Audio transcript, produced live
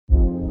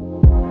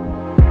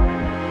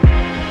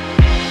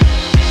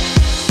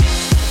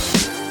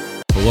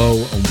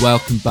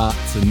welcome back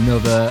to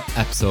another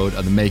episode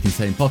of the Make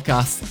Insane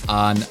podcast,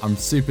 and I'm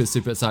super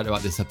excited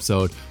about this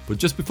episode. But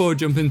just before I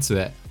jump into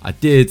it, I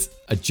did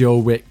a Joe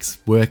Wicks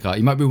workout.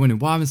 You might be wondering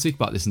why I'm speaking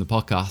about this in the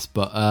podcast,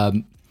 but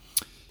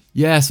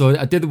so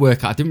I did the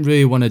workout. I didn't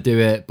really want to do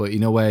it, but you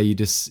know where you're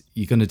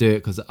going to do it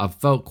because I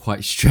felt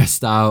quite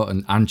stressed out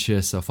and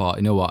anxious. So I thought,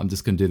 you know what, I'm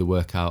just going to do the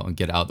workout and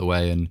get it out of the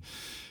way, and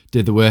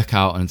did the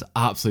workout, and it's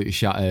absolutely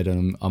shattered,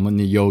 and I'm on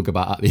the yoga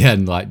mat at the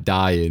end, like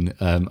dying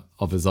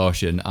of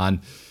exhaustion. And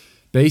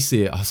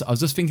basically, I was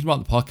just thinking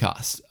about the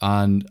podcast,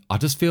 and I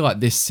just feel like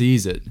this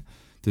season,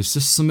 there's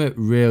just something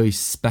really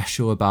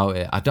special about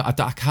it. I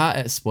can't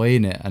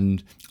explain it,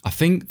 and I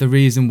think the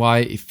reason why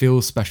it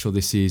feels special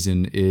this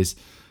season is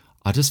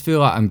I just feel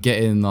like I'm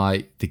getting,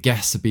 like, the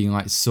guests are being,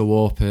 like, so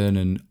open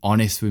and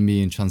honest with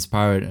me and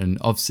transparent, and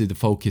obviously the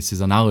focus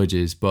is on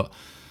allergies, but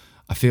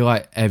I feel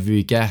like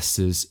every guest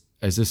has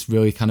just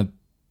really kind of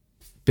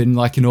been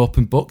like an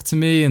open book to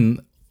me,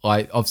 and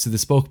like obviously they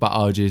spoke about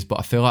allergies, but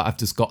I feel like I've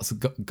just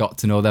got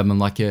to know them on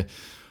like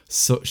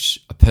such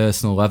a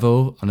personal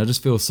level, and I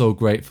just feel so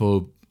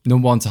grateful,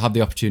 number one, to have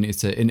the opportunity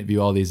to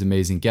interview all these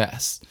amazing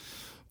guests,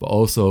 but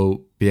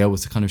also be able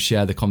to kind of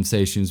share the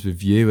conversations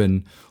with you,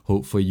 and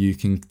hopefully you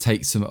can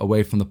take some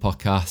away from the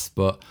podcast.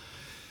 But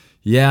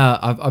yeah,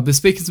 I've been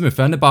speaking to my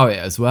friend about it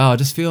as well. I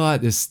just feel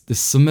like there's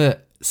something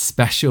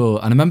special,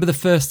 and I remember the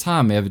first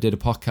time I ever did a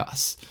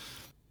podcast,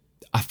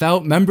 I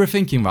remember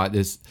thinking, right,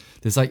 there's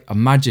like a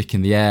magic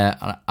in the air,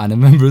 and I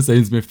remember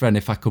saying to my friend,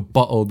 if I could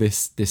bottle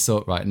this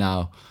up right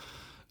now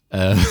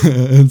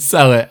and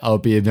sell it, I'll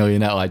be a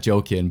millionaire, like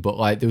joking. But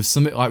like there was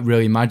something like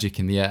really magic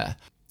in the air,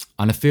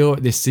 and I feel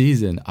like this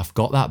season I've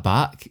got that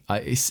back.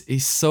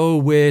 It's so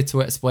weird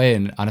to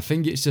explain, and I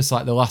think it's just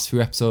like the last few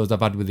episodes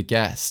I've had with a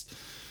guest.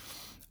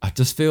 I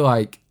just feel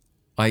like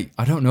I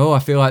don't know. I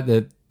feel like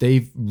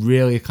they've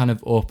really kind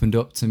of opened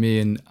up to me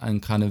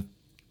and kind of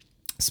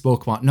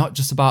spoke about not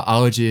just about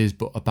allergies,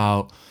 but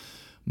about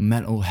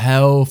mental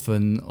health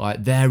and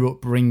like their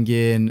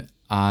upbringing.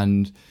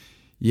 And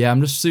yeah,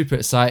 I'm just super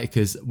excited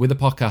because with the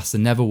podcast, I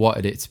never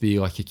wanted it to be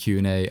like a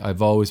Q&A.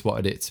 I've always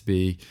wanted it to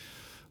be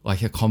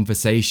like a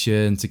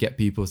conversation, to get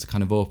people to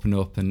kind of open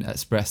up and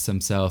express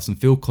themselves and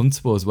feel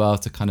comfortable as well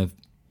to kind of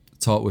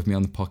talk with me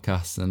on the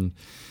podcast. And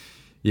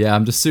yeah,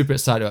 I'm just super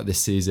excited about this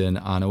season,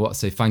 and I want to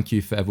say thank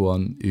you for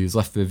everyone who's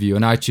left a review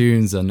on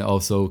iTunes and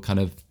also kind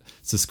of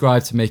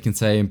subscribe to Make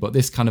Insane. But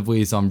this kind of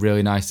leads on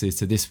really nicely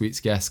to this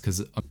week's guest,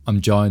 because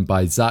I'm joined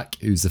by Zach,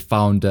 who's the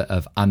founder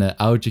of Anna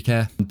Allergy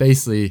Care. And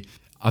basically,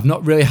 I've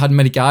not really had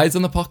many guys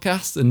on the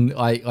podcast, and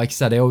like I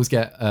said, I always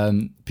get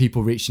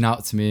people reaching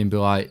out to me and be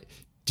like,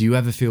 do you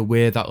ever feel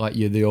weird that like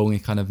you're the only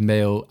kind of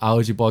male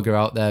allergy blogger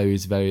out there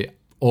who's very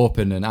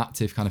open and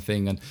active kind of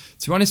thing? And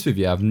to be honest with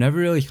you, I've never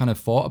really kind of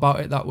thought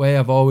about it that way.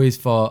 I've always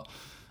thought,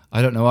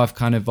 I don't know, I've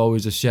kind of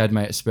always just shared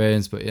my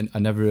experience, but I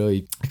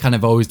kind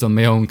of always done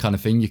my own kind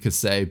of thing, you could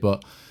say.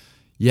 But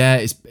yeah,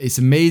 it's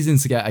amazing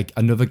to get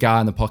another guy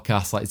on the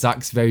podcast. Like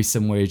Zach's very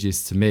similar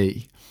ages to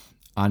me,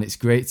 and it's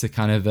great to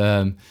kind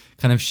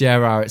of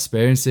share our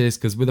experiences,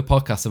 because with the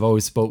podcast I've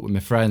always spoke with my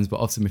friends, but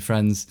obviously my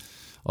friends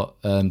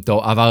don't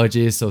have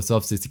allergies, so it's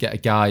obviously to get a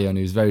guy on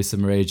who's very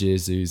similar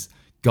ages, who's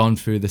gone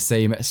through the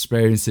same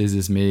experiences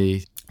as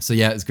me. So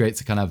yeah, it's great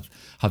to kind of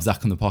have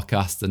Zach on the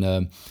podcast,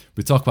 and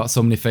we talk about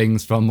so many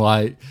things, from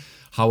like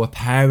how our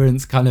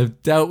parents kind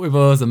of dealt with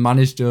us and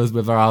managed us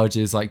with our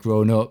allergies like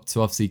growing up,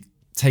 to obviously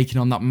taking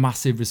on that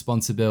massive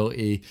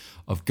responsibility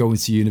of going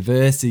to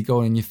university,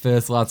 going on your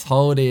first lad's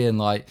holiday, and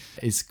like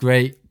it's a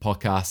great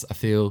podcast. I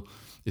feel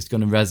it's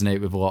going to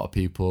resonate with a lot of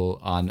people,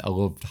 and I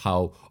loved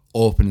how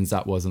open as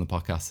that was on the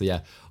podcast. So yeah,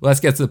 let's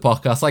get to the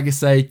podcast. Like I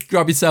say,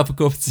 grab yourself a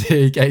cup of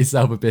tea, get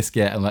yourself a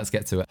biscuit, and let's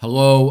get to it.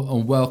 Hello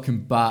and welcome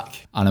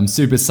back, and I'm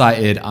super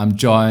excited. I'm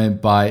joined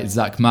by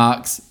Zach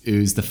Marks,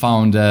 who's the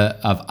founder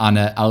of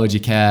Anna Allergy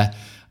Care,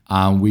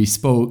 and we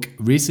spoke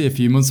recently a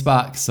few months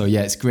back. So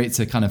yeah, it's great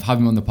to kind of have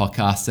him on the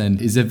podcast, and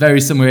he's a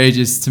very similar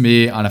ages to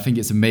me, and I think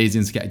it's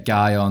amazing to get a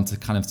guy on to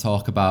kind of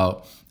talk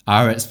about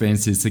our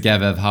experiences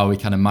together of how we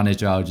kind of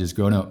manage our allergies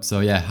growing up.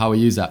 So yeah, how are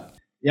you, Zach?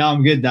 Yeah,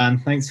 I'm good, Dan.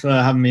 Thanks for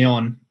having me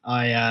on.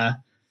 I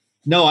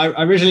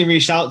originally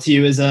reached out to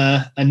you as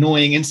a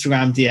annoying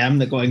Instagram DM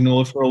that got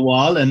ignored for a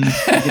while, and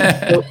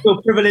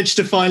feel privileged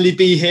to finally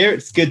be here.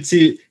 It's good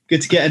to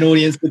get an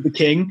audience with the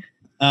king.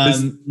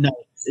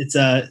 It's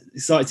a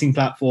exciting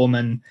platform,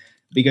 and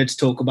it'd be good to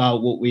talk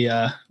about what we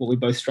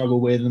both struggle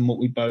with and what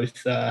we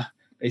both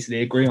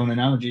basically agree on in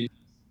allergies.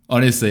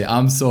 Honestly,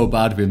 I'm so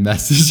bad with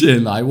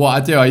messaging. Like what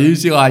I do, I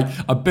usually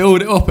I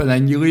build it up, and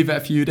then you leave it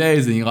a few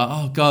days and you're like,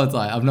 oh God,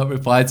 like I've not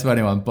replied to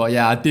anyone. But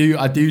yeah, I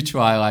do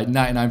try, like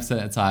 99%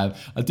 of the time.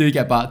 I do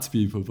get back to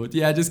people, but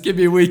yeah, just give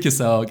me a week or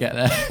so, I'll get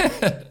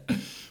there.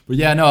 But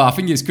yeah, no, I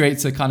think it's great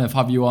to kind of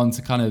have you on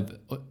to kind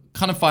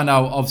of find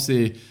out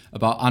obviously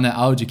about Anna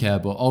Allergy Care,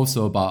 but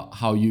also about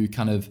how you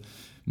kind of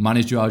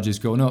managed your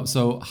allergies growing up.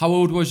 So how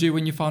old was you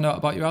when you found out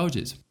about your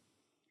allergies?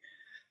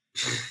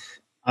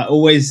 I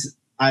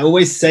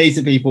always say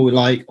to people,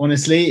 like,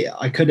 honestly,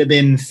 I could have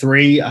been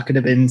 3, I could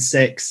have been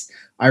 6.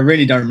 I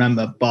really don't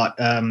remember. But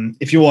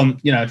if you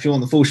want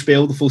the full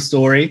spiel, the full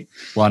story,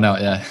 why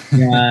not?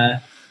 Yeah.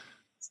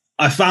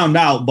 I found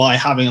out by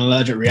having an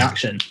allergic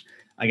reaction.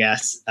 I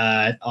guess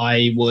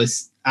I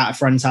was at a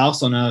friend's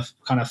house on a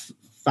kind of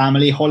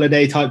family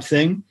holiday type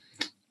thing,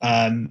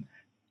 and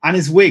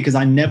it's weird because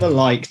I never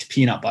liked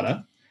peanut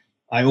butter.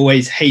 I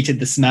always hated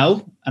the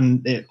smell,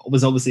 and it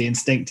was obviously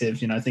instinctive,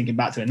 thinking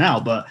back to it now.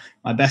 But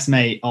my best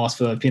mate asked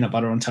for peanut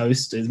butter on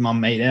toast. His mum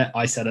made it.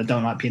 I said, I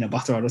don't like peanut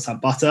butter. I just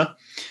have butter.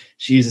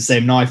 She used the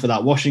same knife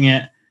without washing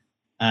it.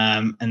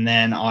 And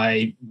then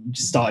I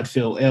just started to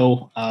feel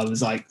ill. I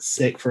was like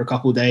sick for a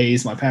couple of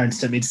days. My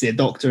parents took me to see a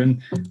doctor,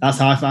 and that's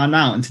how I found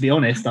out. And to be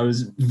honest, I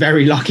was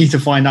very lucky to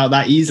find out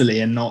that easily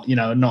and not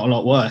a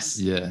lot worse.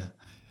 Yeah.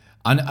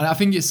 And I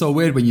think it's so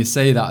weird when you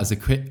say that as a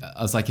kid,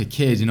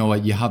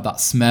 like you have that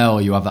smell,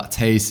 you have that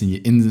taste, and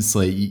you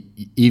instantly,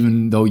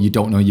 even though you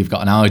don't know you've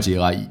got an allergy,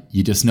 like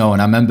you just know.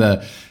 And I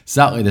remember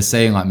exactly the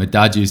same, like my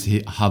dad used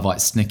to have like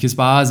Snickers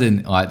bars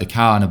in like the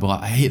car, and I'd be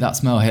like, I hate that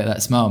smell.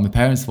 And my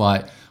parents were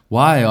like,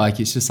 why?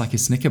 Like it's just like a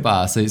Snicker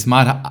bar. So it's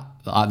mad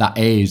at that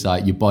age,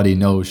 like your body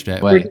knows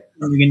straight away.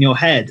 In your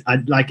head, I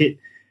like it.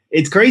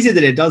 It's crazy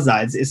that it does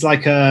that. It's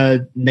like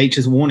a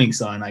nature's warning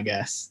sign, I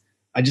guess.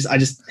 I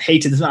just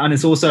hated this, and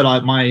it's also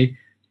like my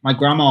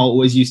grandma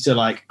always used to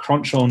like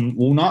crunch on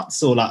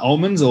walnuts or like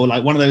almonds or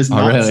like one of those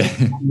nuts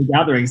in the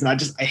gatherings,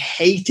 and I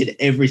hated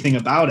everything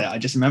about it. I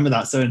just remember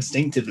that so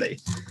instinctively,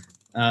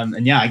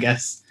 and yeah, I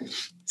guess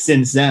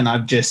since then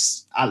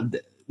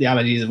the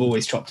allergies have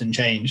always chopped and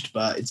changed,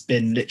 but it's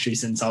been literally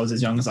since I was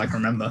as young as I can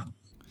remember.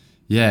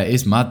 Yeah,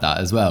 it's mad that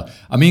as well.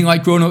 I mean,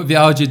 like growing up with the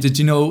allergy, did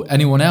you know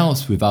anyone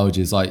else with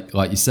allergies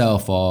like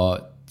yourself, or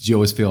did you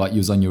always feel like you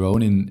was on your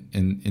own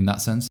in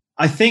that sense?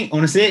 I think,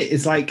 honestly,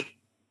 it's like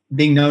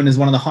being known as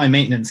one of the high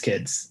maintenance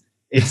kids.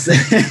 It's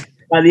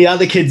like the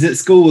other kids at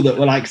school that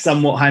were like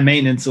somewhat high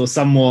maintenance or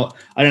somewhat,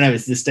 I don't know,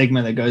 it's the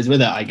stigma that goes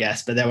with it, I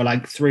guess. But there were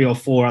like 3 or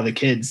 4 other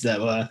kids that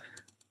were,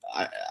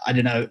 I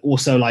don't know,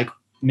 also like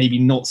maybe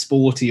not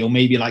sporty or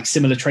maybe like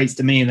similar traits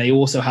to me. And they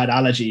also had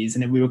allergies,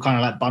 and we were kind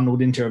of like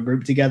bundled into a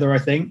group together, I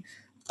think.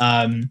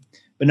 But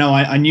no,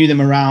 I knew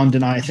them around,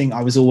 and I think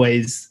I was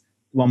always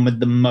one with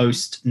the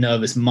most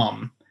nervous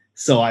mum.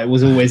 So I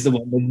was always the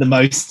one with the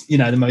most,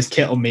 the most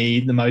kit on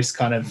me, the most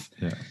kind of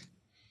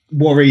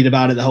worried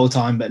about it the whole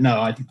time. But no,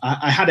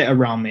 I had it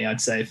around me,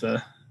 I'd say,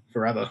 for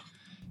forever.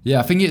 Yeah,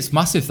 I think it's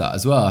massive that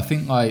as well. I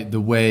think like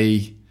the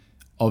way,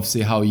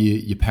 obviously, how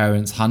your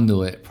parents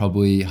handle it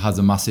probably has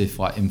a massive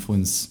like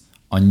influence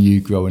on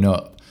you growing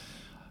up.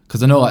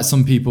 Because I know like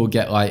some people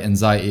get like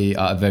anxiety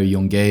at a very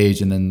young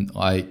age, and then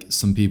like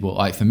some people,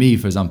 like for me,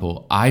 for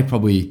example,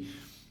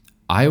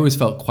 I always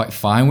felt quite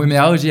fine with my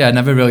allergy. I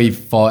never really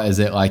thought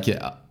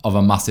of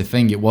a massive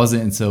thing. It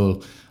wasn't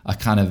until I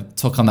kind of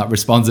took on that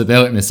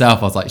responsibility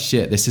myself. I was like,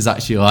 shit, this is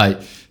actually like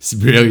it's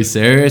really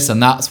serious.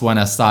 And that's when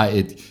I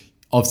started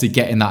obviously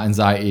getting that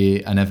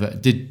anxiety. And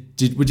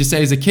would you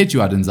say as a kid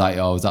you had anxiety,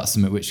 or was that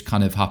something which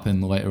kind of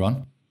happened later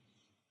on?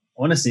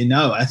 Honestly,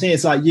 no. I think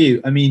it's like you.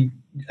 I mean,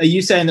 are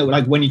you saying that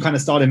like when you kind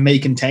of started May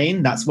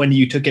Contain, that's when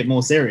you took it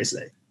more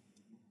seriously?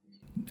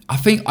 I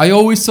think I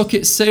always took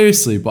it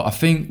seriously, but I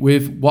think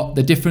with what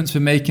the difference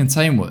with May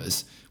Contain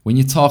was, when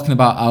you're talking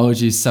about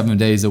allergies 7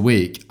 days a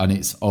week and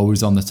it's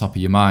always on the top of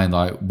your mind,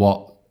 like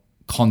what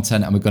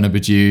content am I going to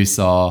produce,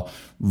 or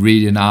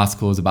reading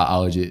articles about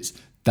allergies,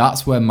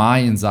 that's where my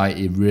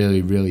anxiety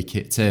really, really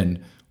kicked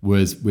in,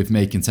 was with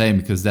May Contain,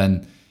 because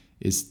then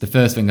it's the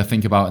first thing I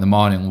think about in the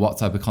morning, what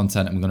type of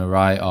content I'm going to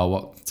write or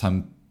what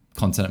time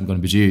content I'm going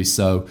to produce.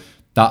 So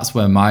that's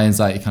where my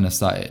anxiety kind of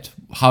started.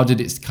 How did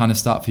it kind of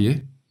start for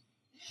you?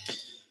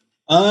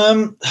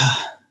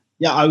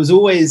 Yeah,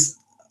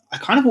 I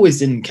kind of always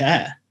didn't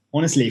care.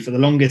 Honestly, for the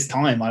longest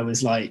time, I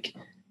was like,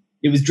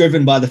 it was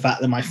driven by the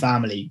fact that my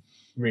family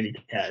really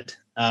cared.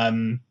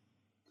 Can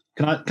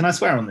I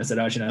swear on this? I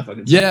don't actually know if I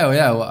can.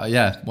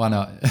 Yeah. Why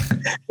not?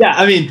 Yeah,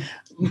 I mean,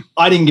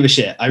 I didn't give a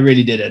shit. I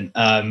really didn't.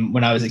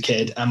 When I was a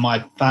kid, and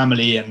my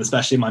family, and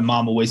especially my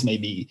mom, always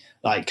made me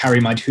like carry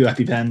my 2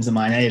 EpiPens and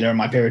my inhaler and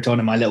my Piriton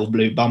and my little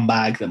blue bum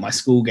bag that my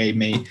school gave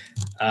me.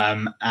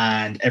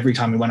 And every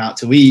time we went out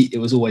to eat, it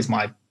was always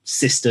my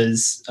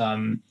sisters,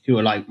 who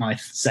were like my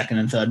second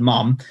and third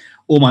mum,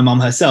 or my mum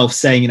herself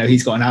saying,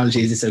 he's got an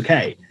allergy, is this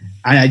okay?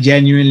 And I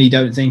genuinely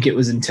don't think it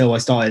was until I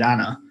started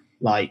Anna,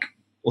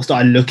 or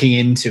started looking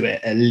into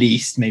it at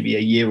least maybe a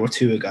year or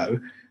 2 ago,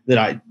 that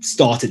I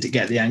started to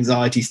get the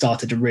anxiety,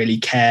 started to really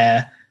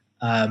care.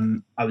 I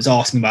was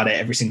asking about it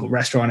every single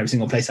restaurant, every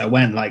single place I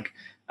went.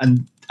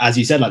 And as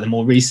you said, the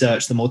more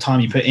research, the more time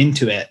you put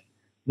into it,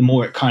 the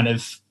more it kind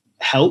of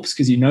helps,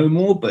 because you know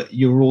more, but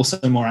you're also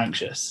more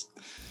anxious.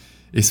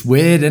 It's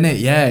weird, isn't it?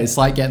 Yeah, it's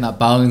like getting that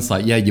balance.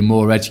 You're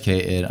more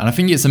educated. And I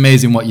think it's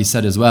amazing what you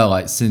said as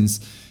well. Since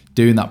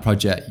doing that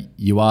project,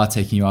 you are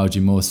taking your allergy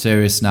more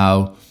serious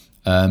now.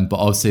 But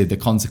obviously the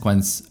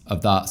consequence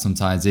of that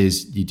sometimes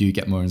is you do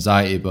get more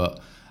anxiety, but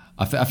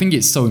I think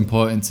it's so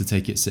important to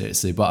take it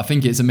seriously. But I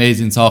think it's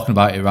amazing talking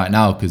about it right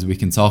now, because we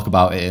can talk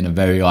about it in a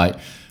very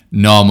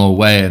normal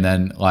way, and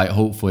then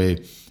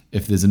hopefully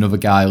if there's another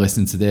guy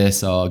listening to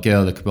this or a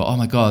girl that could be, oh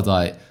my God,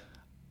 like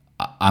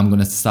I'm going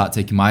to start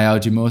taking my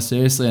allergy more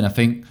seriously. And I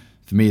think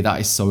for me, that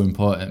is so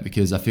important,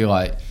 because I feel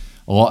like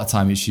a lot of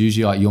time it's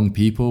usually like young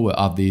people that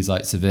have these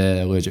like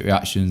severe allergic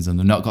reactions and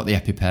they've not got the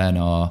EpiPen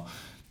or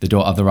they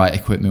don't have the right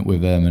equipment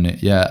with them. And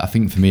I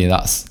think for me,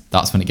 that's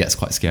when it gets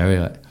quite scary.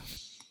 Like.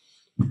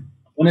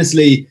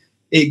 Honestly,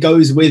 it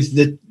goes with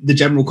the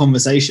general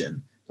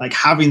conversation, like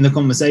having the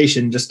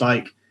conversation, just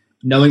like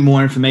knowing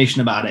more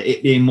information about it,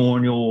 it being more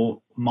in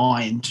your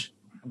mind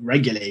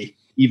regularly,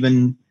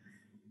 even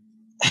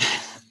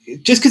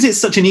just because it's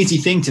such an easy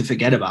thing to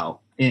forget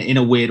about in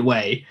a weird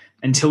way,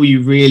 until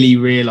you really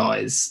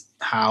realize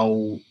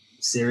how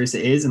serious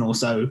it is, and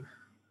also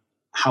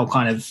how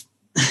kind of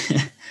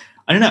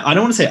I don't know, I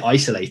don't want to say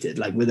isolated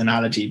like with an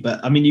allergy,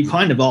 but I mean you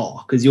kind of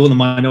are, because you're the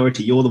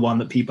minority, you're the one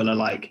that people are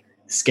like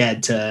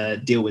scared to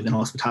deal with in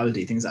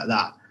hospitality, things like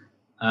that.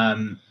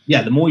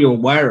 The more you're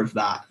aware of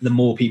that, the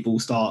more people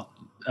start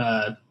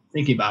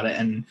thinking about it.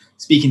 And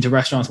speaking to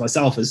restaurants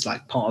myself as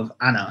like part of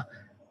Anna,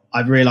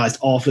 I've realized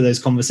after those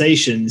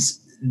conversations,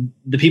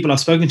 the people I've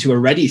spoken to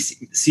already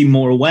seem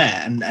more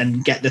aware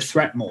and get the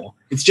threat more.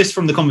 It's just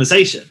from the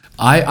conversation.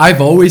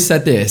 I've always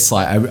said this,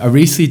 like I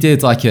recently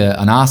did like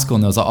an article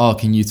and I was like, oh,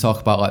 can you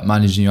talk about like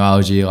managing your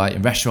allergy like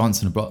in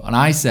restaurants and abroad? And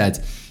I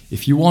said,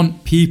 if you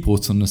want people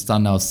to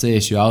understand how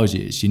serious your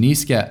allergy is, you need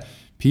to get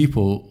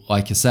people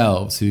like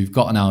yourselves who've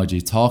got an allergy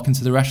talking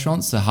to the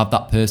restaurants to have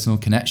that personal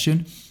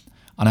connection.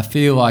 And I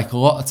feel like a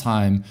lot of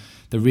time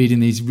they're reading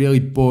these really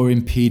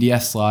boring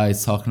PDF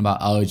slides talking about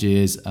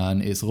allergies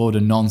and it's a load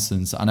of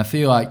nonsense. And I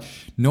feel like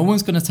no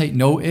one's going to take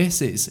notice.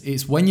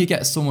 It's when you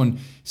get someone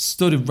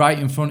stood right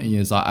in front of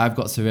you, it's like, I've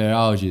got severe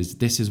allergies,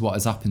 this is what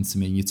has happened to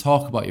me. And you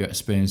talk about your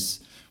experience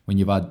when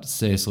you've had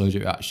serious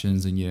allergic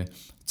reactions and you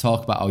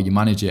talk about how you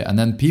manage it. And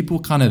then people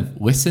kind of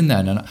listen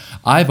then. And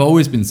I've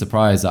always been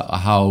surprised at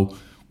how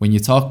when you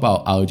talk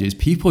about allergies,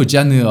 people are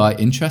genuinely like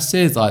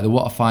interested, like they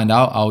want to find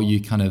out how you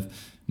kind of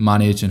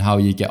manage and how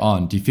you get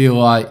on. Do you feel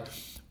like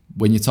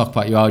when you talk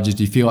about your allergies,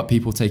 do you feel like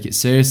people take it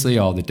seriously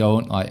or they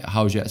don't? Like,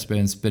 how's your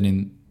experience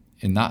been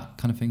in that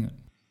kind of thing?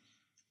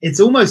 It's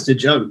almost a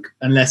joke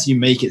unless you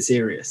make it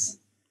serious.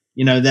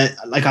 You know, that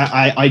like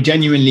I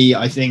genuinely,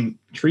 I think,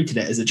 treated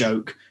it as a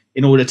joke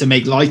in order to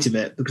make light of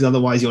it, because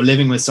otherwise you're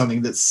living with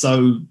something that's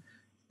so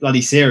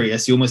bloody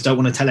serious, you almost don't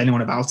want to tell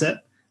anyone about it.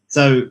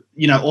 So,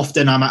 you know,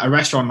 often I'm at a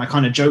restaurant and I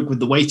kind of joke with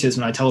the waiters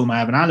when I tell them I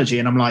have an allergy,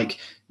 and I'm like,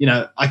 you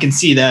know, I can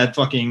see their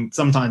fucking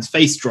sometimes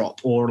face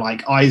drop or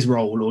like eyes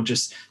roll, or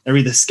just they're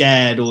either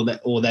scared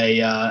or they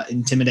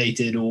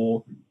intimidated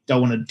or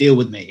don't want to deal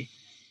with me.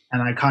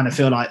 And I kind of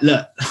feel like,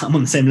 look, I'm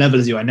on the same level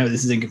as you. I know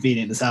this is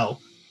inconvenient as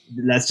hell.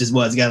 Let's just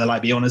work together.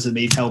 Like, be honest with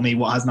me. Tell me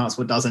what has nuts,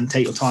 what doesn't.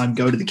 Take your time.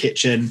 Go to the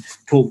kitchen.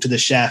 Talk to the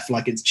chef.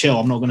 Like, it's chill.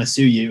 I'm not going to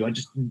sue you. I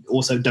just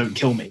also don't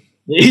kill me.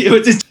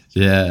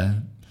 Yeah.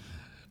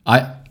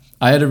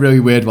 I had a really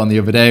weird one the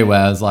other day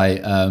where I was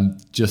like,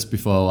 just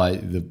before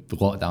like the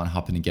lockdown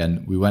happened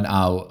again, we went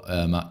out.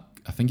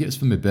 I think it was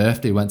for my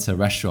birthday. Went to a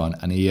restaurant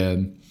and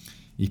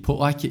he put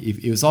like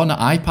it was on an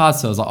iPad.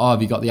 So I was like, oh,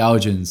 have you got the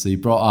allergens? So he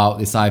brought out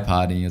this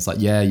iPad and he was like,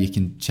 yeah, you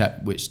can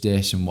check which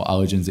dish and what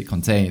allergens it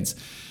contains.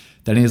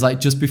 Then he was like,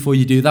 just before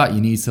you do that,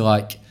 you need to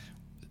like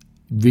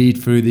read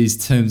through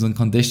these terms and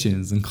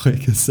conditions and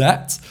click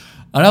accept.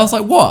 And I was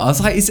like, what? I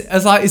was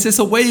like, is this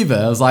a waiver?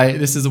 I was like,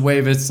 this is a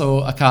waiver,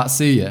 so I can't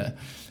see you.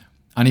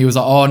 And he was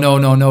like, oh,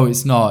 no,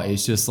 it's not.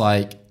 It's just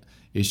like,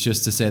 it's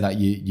just to say that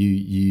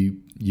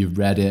you've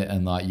read it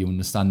and like you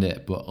understand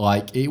it. But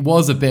like, it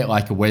was a bit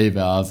like a waiver.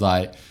 I was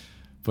like,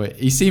 but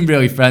he seemed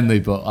really friendly,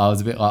 but I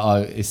was a bit like,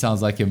 oh, it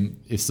sounds like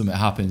if something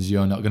happens,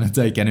 you're not going to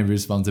take any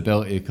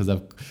responsibility, because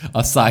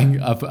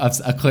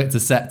I clicked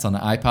accept on the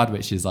iPad,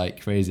 which is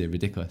like crazy,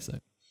 ridiculous. So.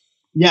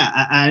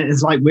 Yeah, and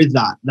it's like with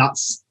that,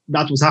 that's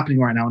what's happening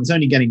right now, and it's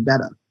only getting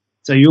better.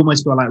 So you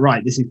almost feel like,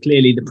 right, this is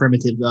clearly the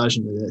primitive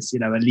version of this. You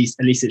know, at least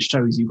it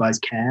shows you guys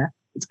care.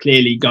 It's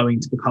clearly going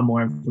to become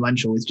more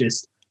influential. It's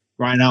just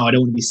right now, I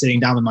don't want to be sitting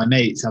down with my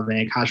mates having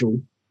a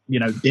casual, you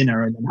know,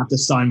 dinner and then have to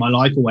sign my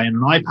life away on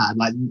an iPad.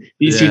 Like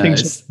these two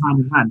things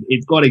hand in hand.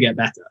 It's got to get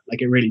better.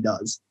 Like it really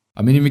does.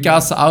 I mean, in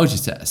regards to allergy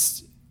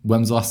tests,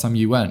 when was the last time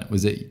you went?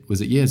 Was it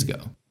years ago?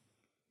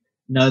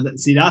 No,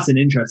 that's an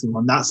interesting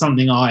one. That's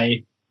something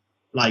I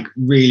like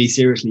really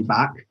seriously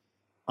back.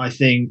 I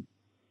think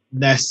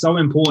they're so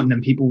important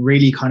and people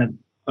really kind of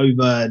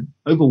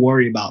over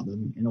worry about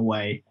them in a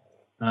way.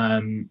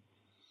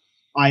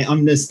 I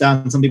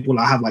understand some people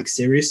that have like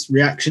serious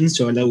reactions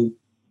to a little,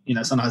 you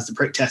know, sometimes the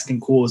prick test can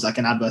cause like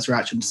an adverse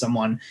reaction to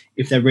someone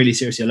if they're really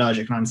seriously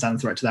allergic, and I understand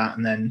the threat to that.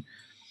 And then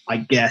I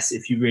guess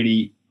if you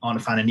really aren't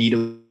a fan of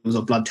needles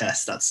or blood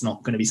tests, that's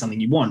not going to be something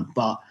you want.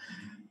 But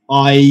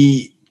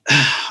I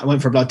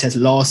went for a blood test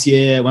last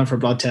year,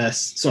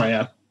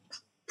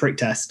 prick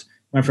test,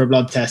 went for a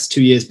blood test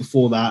 2 years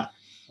before that,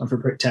 went for a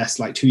prick test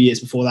like 2 years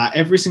before that.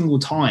 Every single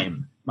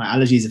time my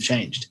allergies have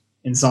changed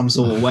in some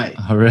sort of way.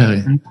 Oh,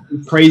 really?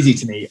 It's crazy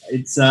to me.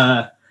 It's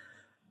I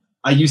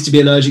used to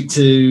be allergic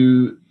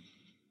to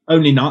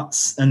only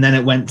nuts, and then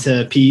it went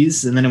to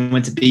peas, and then it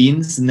went to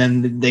beans, and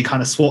then they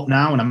kind of swapped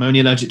now, and I'm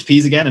only allergic to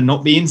peas again and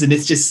not beans, and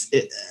it's just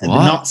the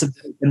nuts have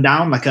been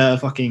down like a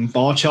fucking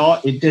bar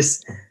chart.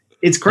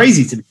 It's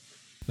crazy to me.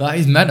 That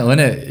is mental, isn't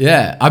it?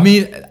 Yeah. I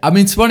mean,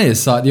 to be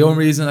honest, like the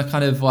only reason I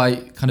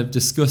kind of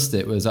discussed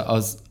it was I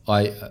was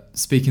like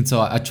speaking to,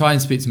 I try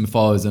and speak to my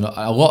followers, and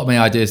a lot of my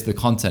ideas for the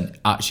content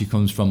actually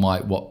comes from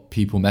like what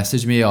people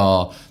message me,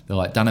 or they're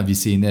like, Dan, have you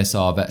seen this?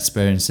 Or I've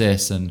experienced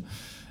this. And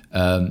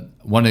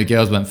one of the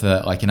girls went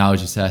for like an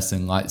allergy test,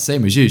 and like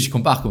same as you, she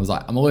come back and was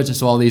like, I'm allergic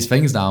to all these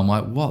things now. I'm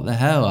like, what the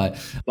hell?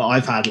 But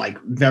I've had like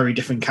very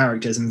different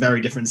characters and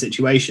very different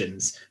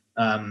situations,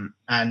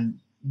 and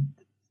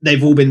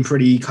they've all been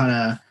pretty kind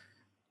of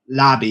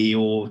labby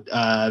or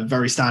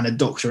very standard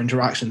doctor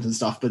interactions and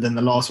stuff. But then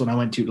the last one I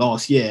went to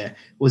last year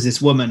was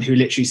this woman who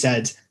literally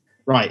said,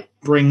 right,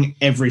 bring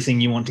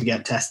everything you want to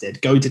get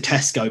tested. Go to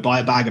Tesco,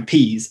 buy a bag of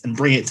peas and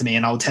bring it to me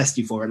and I'll test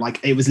you for it.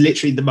 Like, it was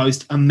literally the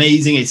most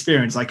amazing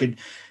experience. I could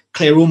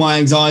clear all my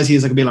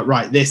anxieties. I could be like,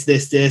 right,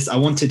 this. I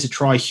wanted to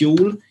try Huel,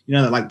 you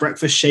know, that like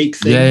breakfast shake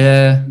thing.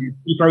 Yeah.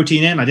 Pea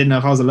protein in. I didn't know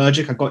if I was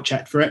allergic. I got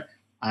checked for it.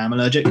 I am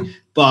allergic,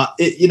 but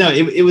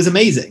it was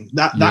amazing.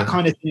 That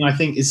kind of thing I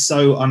think is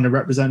so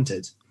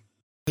underrepresented.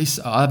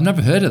 I've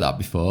never heard of that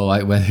before.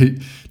 Like, where they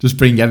just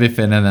bring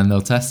everything and then they'll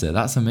test it.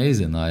 That's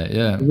amazing. Like,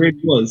 yeah, it really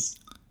was.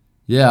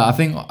 Yeah, I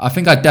think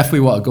I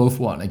definitely want to go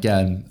for one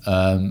again.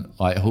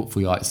 Like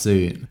hopefully like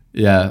soon.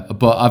 Yeah,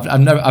 but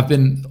I've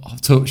been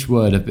touch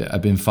wood.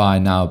 I've been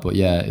fine now, but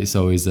yeah, it's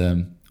always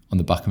on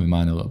the back of my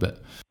mind a little bit.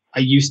 I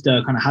used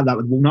to kind of have that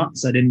with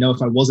walnuts. I didn't know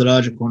if I was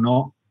allergic or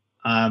not.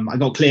 I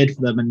got cleared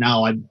for them, and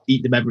now I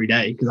eat them every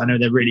day because I know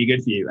they're really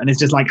good for you. And it's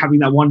just like having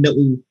that one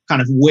little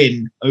kind of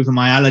win over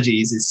my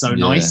allergies is so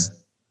nice.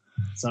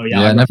 So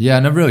I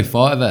never really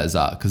thought of it as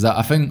that, because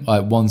I think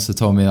like once they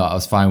told me that I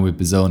was fine with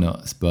Brazil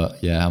nuts,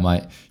 but yeah, I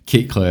might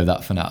keep clear of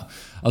that for now.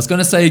 I was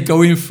gonna say,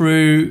 going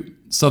through,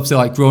 so obviously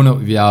like growing up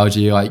with the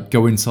allergy, like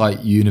going to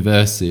like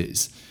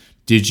universities,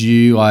 did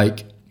you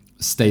like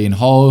stay in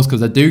halls?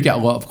 Because I do get a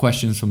lot of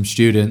questions from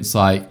students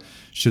like,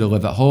 should I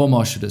live at home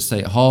or should I stay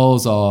at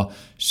halls, or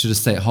should I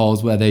stay at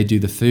halls where they do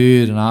the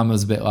food? And I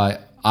was a bit like,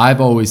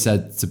 I've always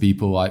said to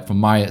people, like from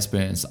my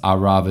experience, I'd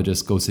rather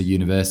just go to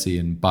university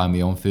and buy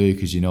my own food,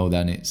 because you know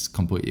then it's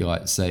completely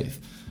like safe.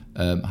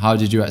 How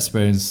did you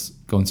experience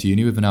going to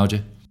uni with an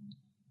allergy?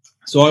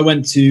 So I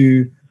went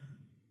to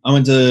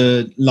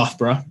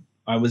Loughborough.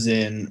 I was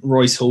in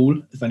Royce Hall,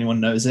 if anyone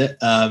knows it.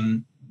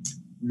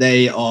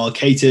 They are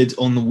catered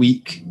on the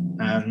week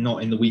and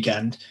not in the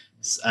weekend.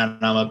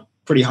 And I'm a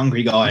pretty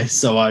hungry guy,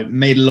 so I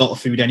made a lot of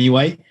food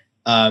anyway.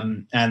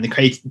 And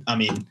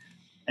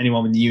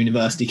anyone with the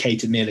university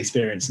catered meal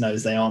experience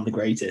knows they aren't the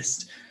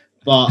greatest,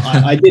 but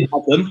I did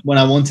have them when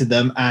I wanted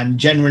them. And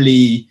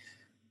generally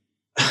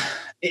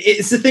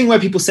it's the thing where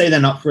people say they're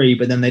nut free,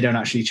 but then they don't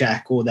actually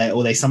check, or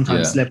they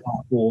sometimes slip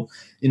up, or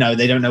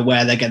they don't know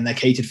where they're getting their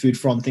catered food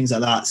from, things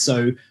like that.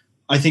 So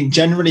I think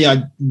generally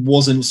I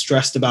wasn't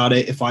stressed about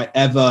it. If I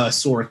ever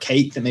saw a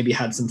cake that maybe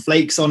had some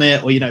flakes on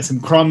it, or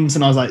some crumbs,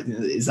 and I was like,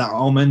 is that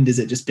almond, is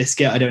it just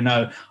biscuit, I don't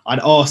know,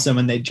 I'd ask them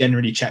and they'd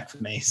generally check for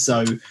me.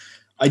 So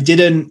I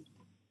didn't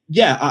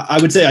I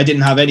would say I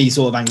didn't have any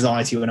sort of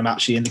anxiety when I'm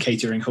actually in the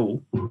catering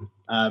hall.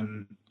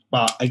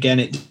 But again,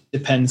 it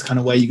depends kind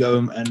of where you go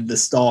and the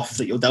staff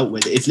that you're dealt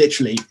with. It's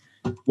literally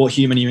what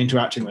human you're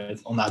interacting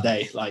with on that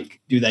day.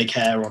 Like, do they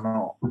care or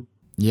not?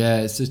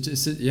 Yeah, it's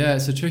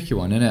a tricky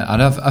one, isn't it?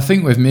 And I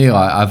think with me,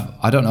 like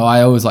I don't know,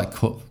 I always like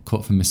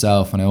cut for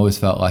myself, and I always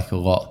felt like a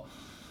lot.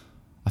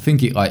 I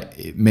think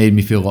it made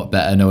me feel a lot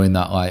better knowing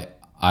that like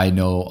I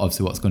know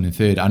obviously what's going in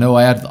food. I know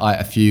I had like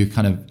a few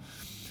kind of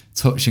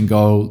touch and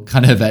go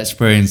kind of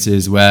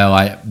experiences where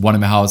like one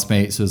of my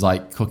housemates was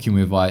like cooking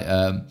with like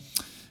I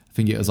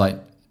think it was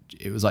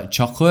like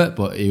chocolate,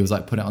 but he was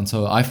like putting it on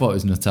top. I thought it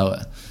was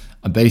Nutella,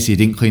 and basically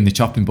didn't clean the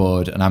chopping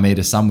board, and I made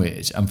a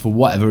sandwich, and for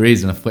whatever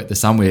reason I flipped the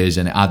sandwich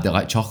and it had the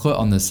like chocolate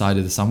on the side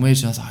of the sandwich,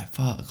 and I was like,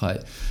 fuck,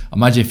 like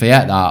imagine if I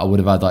ate that, I would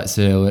have had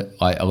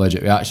like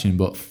allergic reaction.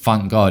 But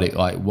thank God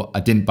I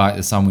didn't bite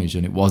the sandwich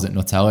and it wasn't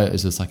Nutella, it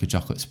was just like a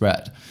chocolate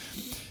spread.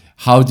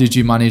 How did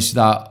you manage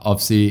that,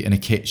 obviously in a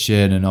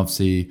kitchen, and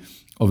obviously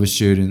other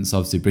students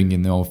obviously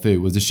bringing their own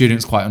food? Was the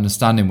students quite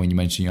understanding when you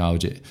mentioned your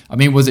allergy? I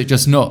mean, was it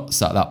just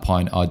nuts at that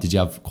point, or did you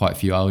have quite a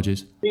few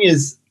allergies? The thing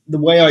is, the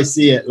way I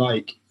see it,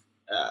 like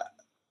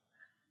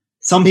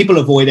some people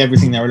avoid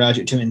everything they're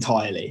allergic to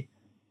entirely.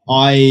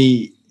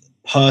 I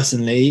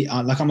personally,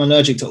 I'm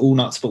allergic to all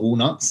nuts but all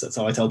nuts. That's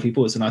how I tell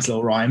people. It's a nice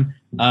little rhyme.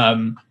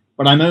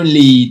 But I'm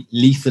only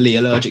lethally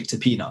allergic to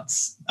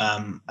peanuts.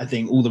 I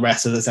think all the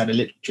rest, as I said, are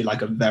literally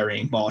like a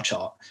varying bar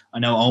chart. I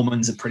know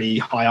almonds are pretty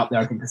high up there.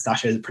 I think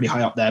pistachios are pretty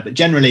high up there. But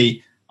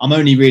generally, I'm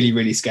only really,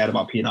 really scared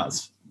about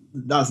peanuts.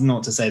 That's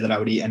not to say that I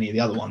would eat any of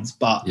the other ones.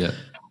 But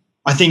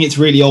I think it's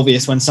really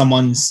obvious when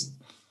someone's,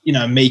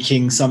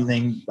 making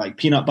something like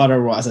peanut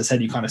butter, or as I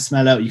said, you kind of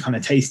smell it, you kind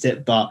of taste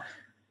it. But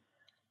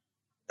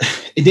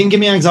it didn't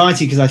give me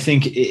anxiety because I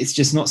think it's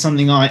just not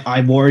something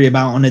I worry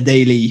about on a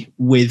daily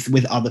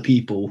with other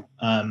people.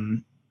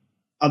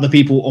 other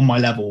people on my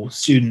level,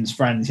 students,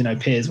 friends, you know,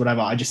 peers,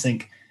 whatever. I just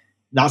think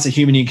that's a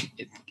human you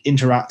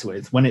interact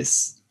with. When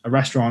it's a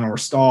restaurant or a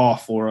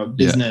staff or a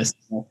business,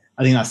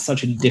 I think that's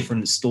such a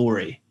different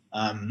story.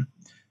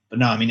 But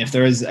no, I mean, if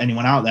there is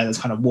anyone out there that's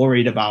kind of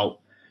worried about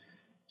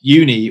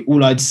uni,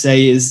 all I'd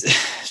say is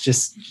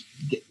just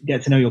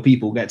get to know your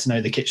people, get to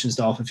know the kitchen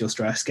staff if you're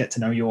stressed, get to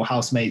know your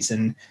housemates,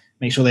 and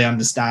make sure they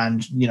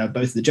understand, you know,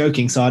 both the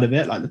joking side of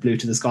it, like the blue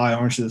to the sky,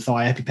 orange to the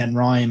thigh, EpiPen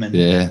rhyme, and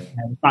the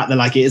fact that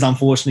like it is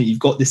unfortunate you've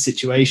got this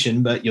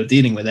situation, but you're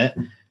dealing with it.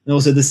 And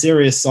also the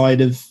serious side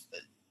of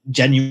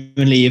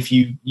genuinely, if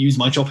you use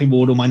my chopping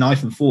board or my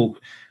knife and fork,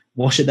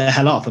 wash it the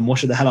hell up and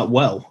wash it the hell up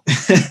well.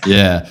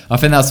 Yeah, I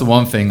think that's the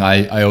one thing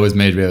I always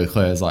made really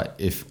clear is like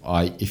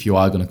if you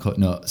are going to cut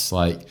nuts,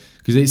 like,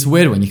 because it's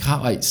weird when you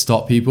can't like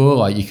stop people,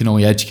 like you can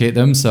only educate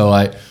them. So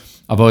like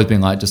I've always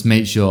been like, just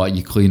make sure like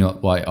you clean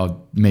up, like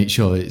I'll make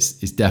sure it's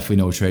definitely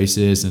no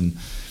traces. And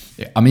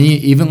I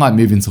mean, even like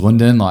moving to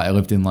London, like I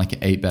lived in like an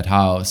 8-bed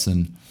house,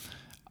 and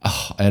I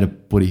had a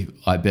bloody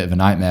like bit of a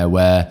nightmare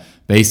where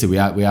basically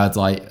we had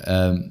like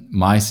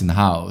mice in the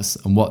house,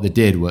 and what they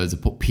did was they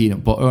put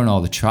peanut butter on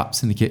all the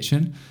traps in the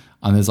kitchen,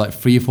 and there's like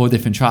 3 or 4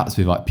 different traps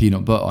with like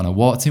peanut butter. And I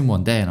walked in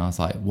one day and I was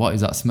like, what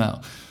is that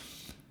smell?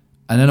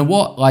 And then and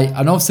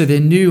obviously they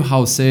knew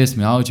how serious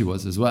my allergy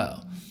was as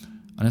well.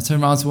 And I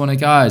turned around to one of the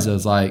guys, I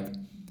was like,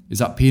 is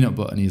that peanut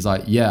butter? And he's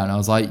like, yeah. And I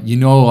was like, you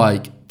know,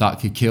 like that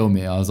could kill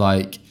me. I was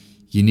like,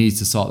 you need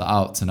to sort that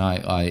out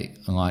tonight, like,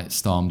 and like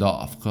stormed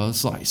off.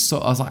 Because I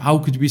was like, how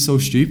could you be so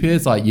stupid?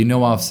 It's like, you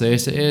know how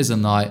serious it is.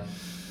 And like,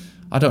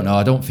 I don't know,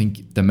 I don't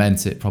think they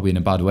meant it probably in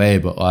a bad way,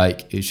 but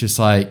like, it's just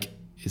like,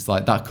 it's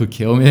like that could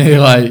kill me.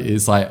 Like,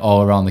 it's like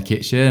all around the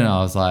kitchen. And I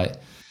was like,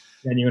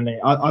 genuinely,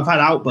 I've had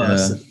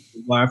outbursts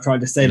where I've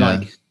tried to say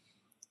like,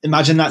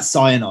 imagine that's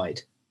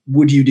cyanide.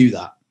 Would you do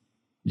that?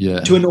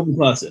 Yeah. To a normal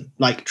person,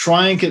 like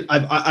try and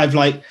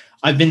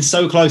I've been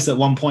so close at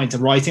one point to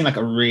writing like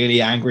a really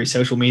angry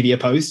social media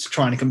post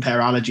trying to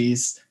compare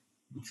allergies,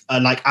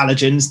 like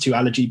allergens to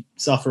allergy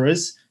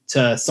sufferers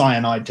to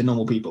cyanide to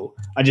normal people.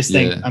 I just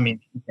think, I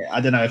mean,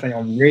 I don't know if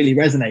anyone really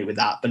resonate with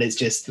that, but it's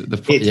just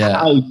it's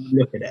how you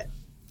look at it.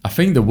 I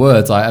think the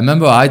words, I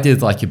remember I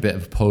did like a bit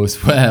of a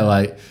post where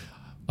like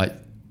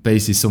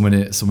basically someone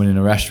in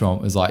a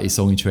restaurant was like, it's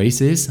only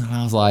traces. And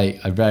I was like,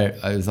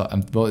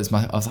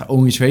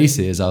 only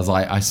traces. I was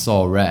like, I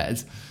saw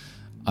red.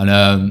 And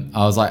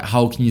I was like,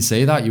 how can you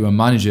say that? You're a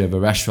manager of a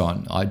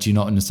restaurant. Like, do you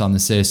not understand the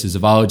seriousness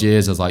of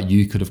allergies? I was like,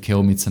 you could have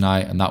killed me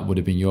tonight, and that would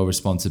have been your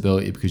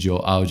responsibility because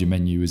your allergy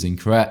menu was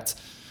incorrect.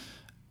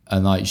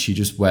 And like, she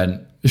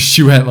went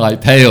like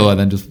pale and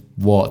then just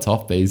walked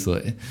off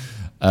basically.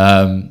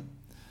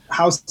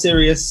 How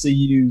serious are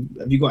you?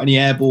 Have you got any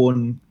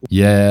airborne?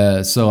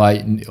 Yeah, so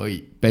like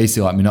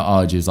basically like my nut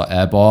allergy is like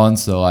airborne,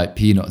 so like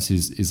peanuts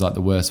is like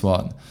the worst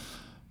one.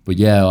 But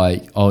yeah,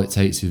 like all it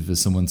takes is for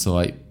someone to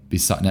like be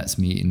sat next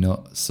to me eating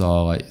nuts,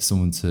 or like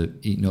someone to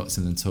eat nuts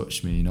and then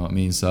touch me, you know what I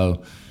mean?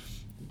 So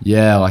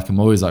yeah, like I'm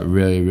always like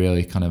really,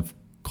 really kind of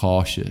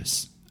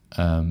cautious.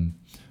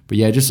 But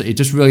yeah, it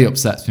just really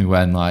upsets me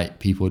when like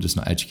people are just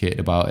not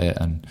educated about it,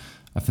 and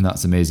I think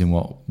that's amazing.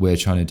 What we're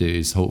trying to do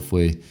is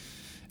hopefully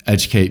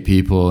educate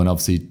people and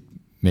obviously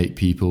make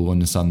people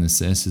understand the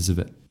seriousness of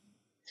it.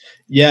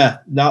 Yeah,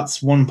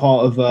 that's one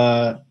part of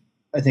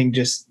I think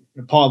just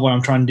part of what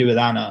I'm trying to do with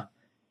Anna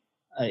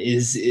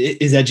is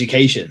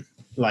education.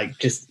 Like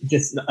just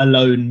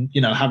alone,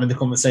 you know, having the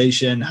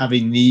conversation,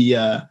 having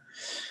the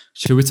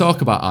Should we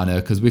talk about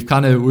Anna? Because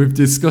we've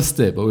discussed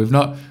it, but we've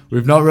not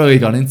really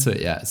gone into it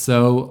yet.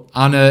 So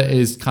Anna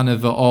is kind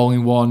of an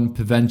all-in-one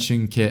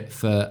prevention kit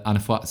for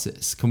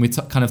anaphylaxis. Can we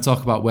kind of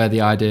talk about where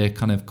the idea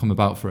kind of come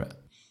about for it?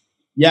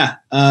 Yeah.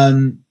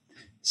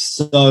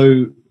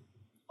 So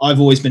I've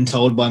always been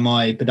told by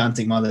my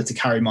pedantic mother to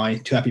carry my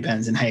 2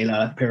 EpiPens,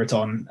 inhaler,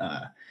 Piriton.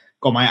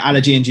 Got my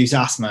allergy-induced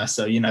asthma,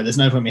 so you know there's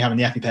no point me having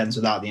the EpiPens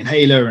without the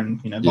inhaler,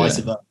 and you know vice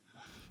versa.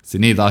 So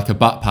you need like a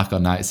backpack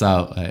on nights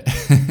out, like.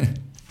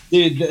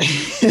 Dude.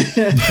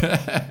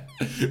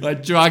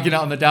 Like dragging it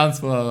on the dance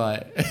floor,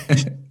 like.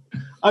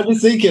 I'm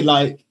just thinking,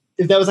 like,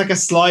 if there was like a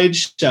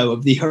slideshow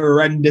of the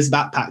horrendous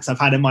backpacks I've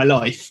had in my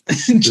life,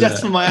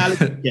 just for my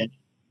allergy kit.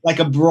 Like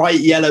a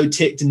bright yellow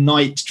ticked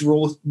Nike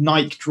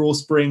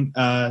drawstring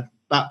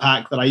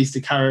backpack that I used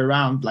to carry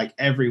around like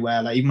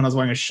everywhere, like even when I was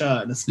wearing a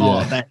shirt and a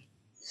smart bed.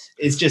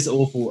 It's just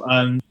awful.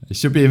 You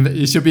should be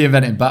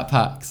inventing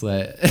backpacks,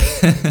 like.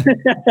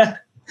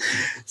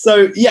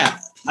 So yeah,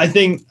 I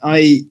think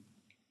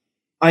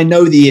I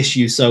know the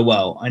issue so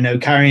well. I know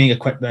carrying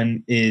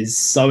equipment is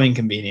so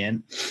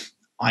inconvenient.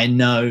 I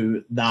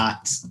know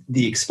that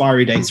the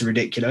expiry dates are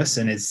ridiculous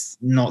and is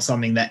not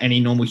something that any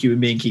normal human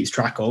being keeps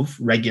track of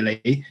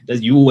regularly.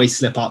 That you always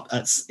slip up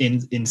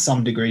in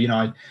some degree. You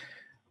know,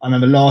 I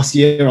remember last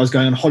year I was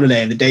going on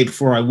holiday, and the day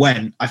before I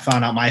went, I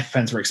found out my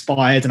EpiPens were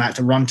expired, and I had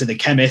to run to the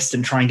chemist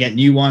and try and get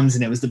new ones,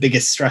 and it was the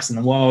biggest stress in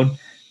the world.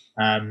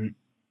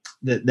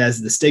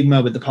 There's the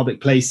stigma with the public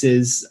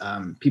places,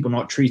 people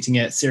not treating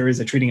it serious,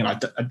 they're treating it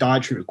like a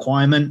dietary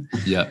requirement.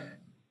 Yeah.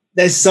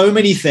 there's so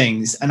many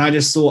things, and I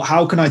just thought,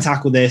 how can I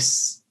tackle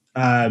this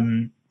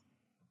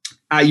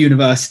at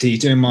university,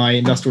 doing my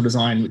industrial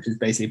design, which is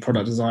basically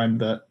product design,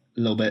 but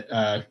a little bit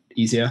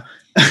easier.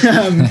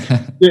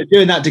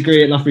 Doing that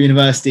degree at Loughborough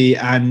University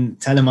and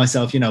telling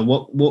myself,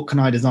 what can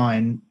I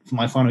design for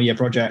my final year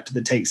project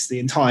that takes the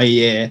entire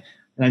year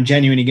and I'm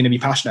genuinely going to be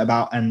passionate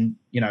about and,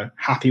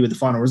 happy with the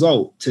final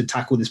result to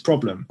tackle this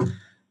problem.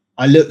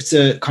 I looked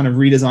at kind of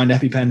redesigned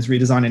EpiPens,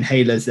 redesigned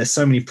inhalers. There's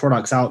so many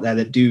products out there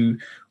that do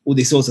all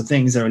these sorts of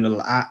things. There are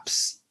little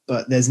apps,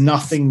 but there's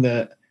nothing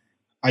that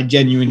I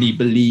genuinely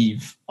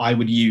believe I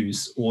would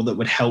use or that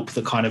would help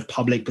the kind of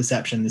public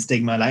perception, the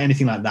stigma, like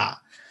anything like that.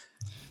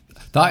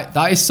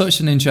 That is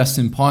such an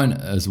interesting point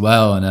as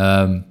well.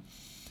 And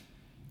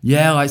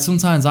like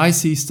sometimes I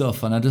see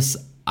stuff and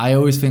I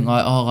always think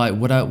like, oh, like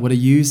would I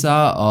use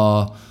that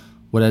or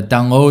would I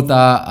download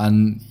that?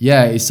 And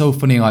yeah, it's so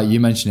funny like you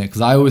mentioned it,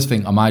 because I always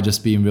think, am I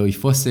just being really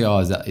fussy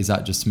or is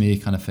that just me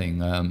kind of thing?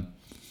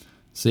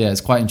 So yeah,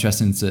 it's quite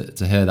interesting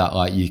to hear that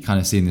like you kind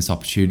of seen this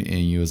opportunity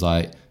and you was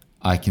like,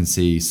 I can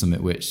see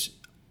something which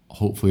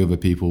hopefully other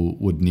people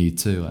would need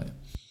too. Like.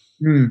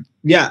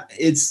 Yeah,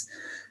 it's,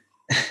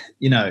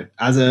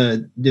 as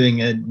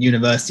doing a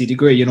university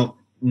degree, you're not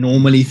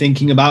normally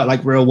thinking about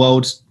like real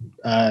world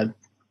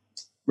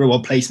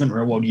placement,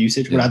 real world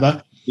usage,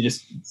 whatever. You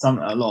just,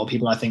 a lot of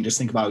people I think just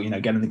think about,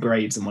 getting the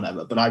grades and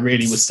whatever. But I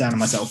really was saying to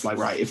myself like,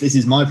 right, if this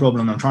is my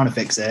problem, I'm trying to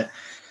fix it.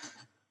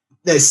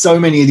 There's so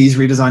many of these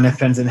redesigned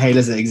EpiPens and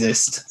inhalers that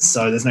exist,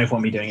 so there's no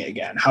point me doing it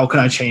again. How can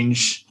I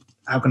change?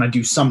 How can I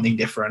do something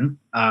different?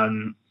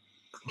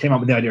 Came up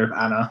with the idea of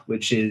Anna,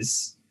 which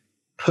is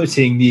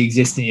putting the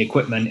existing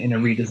equipment in a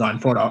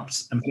redesigned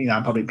product and putting that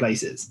in public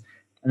places.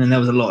 And then there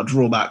was a lot of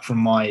drawback from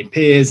my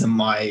peers and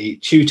my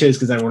tutors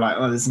because they were like,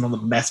 oh, this is not the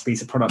best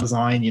piece of product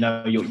design.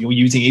 You're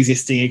using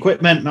existing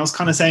equipment. And I was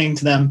kind of saying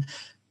to them,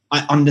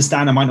 I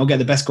understand I might not get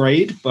the best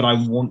grade, but I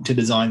want to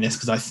design this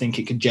because I think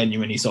it could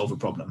genuinely solve a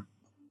problem.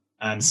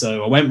 And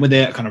so I went with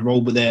it, I kind of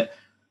rolled with it.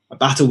 I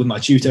battled with my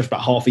tutor for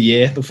about half a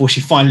year before she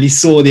finally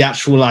saw the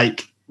actual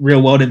like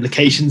real world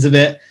implications of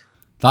it.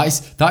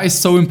 That is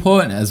so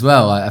important as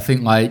well. I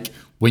think like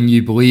when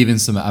you believe in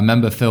something, I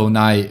remember Phil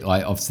Knight,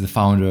 like obviously the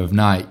founder of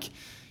Nike,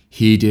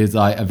 he did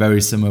like a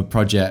very similar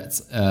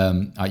project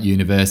at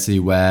university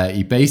where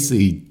he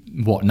basically,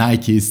 what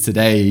Nike is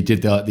today, he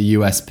did the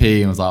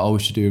USP and was like, oh, we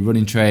should do a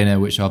running trainer,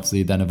 which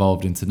obviously then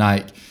evolved into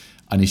Nike.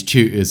 And his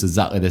tutors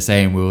exactly the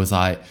same. They was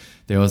like,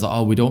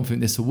 oh, we don't think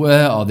this will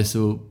work or this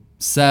will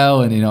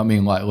sell. And you know what I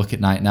mean? Like look at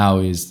Nike now,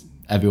 he's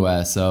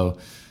everywhere. So,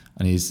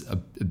 and he's a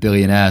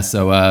billionaire.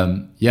 So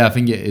I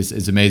think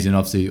it's amazing,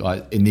 obviously,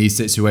 like in these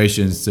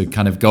situations to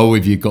kind of go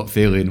with your gut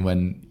feeling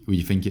when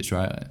you think it's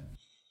right.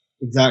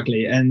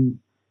 Exactly. And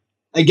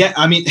again,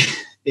 I mean,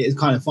 it's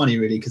kind of funny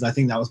really, because I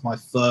think that was my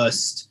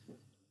first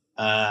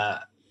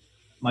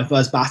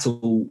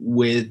battle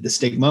with the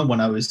stigma when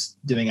I was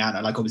doing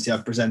Anna. Like obviously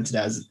I've presented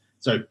as,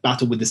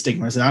 battle with the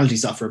stigma as an allergy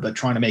sufferer, but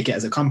trying to make it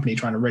as a company,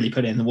 trying to really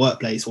put it in the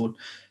workplace or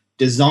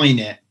design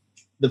it.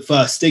 The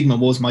first stigma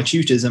was my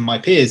tutors and my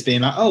peers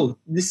being like, oh,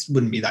 this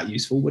wouldn't be that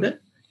useful, would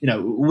it?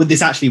 Would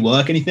this actually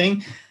work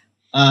anything?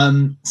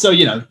 To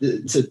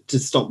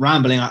stop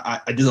rambling, I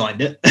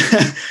designed it.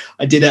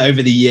 I did it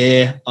over the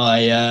year.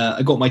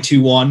 I got my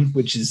 2-1,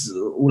 which is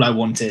all I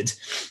wanted.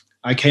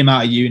 I came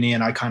out of uni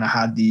and I kind of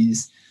had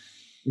these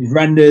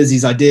renders,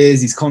 these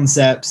ideas, these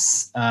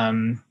concepts.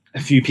 A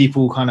few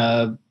people kind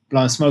of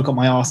blowing smoke up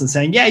my arse and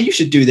saying, yeah, you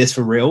should do this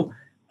for real.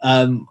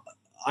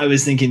 I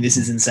was thinking this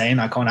is insane.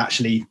 I can't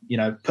actually,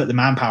 put the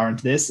manpower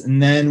into this.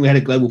 And then we had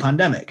a global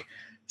pandemic.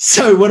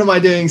 So what am I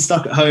doing?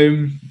 Stuck at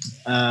home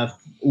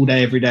all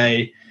day, every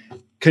day.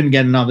 Couldn't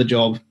get another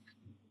job.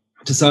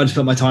 Decided to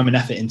put my time and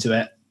effort into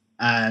it.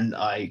 And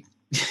I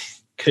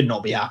could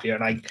not be happier.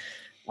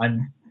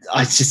 And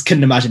I just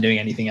couldn't imagine doing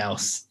anything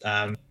else.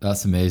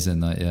 That's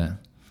amazing.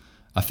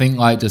 I think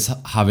like just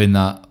having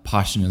that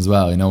passion as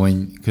well,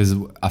 because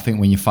I think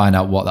when you find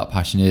out what that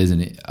passion is,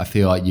 and I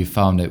feel like you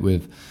found it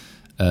with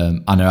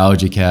Anna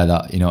Allergy Care,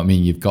 that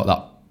you've got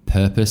that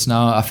purpose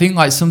now. I think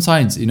like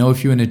sometimes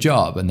if you're in a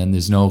job and then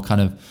there's no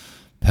kind of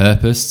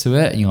purpose to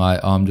it and you're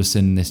like, oh, I'm just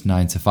in this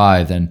 9 to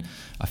 5, then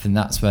I think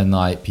that's when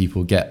like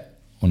people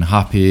get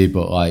unhappy.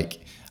 But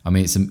like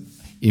it's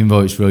even though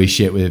it's really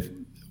shit with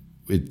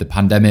the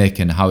pandemic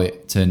and how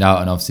it turned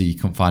out, and obviously you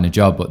couldn't find a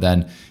job, but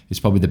then it's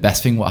probably the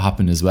best thing what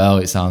happened as well,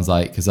 it sounds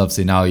like, because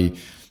obviously now you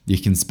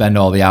can spend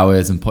all the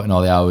hours and putting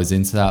all the hours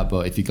into that.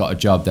 But if you got a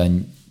job,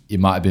 then you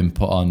might have been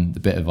put on a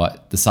bit of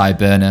like the side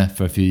burner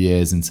for a few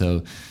years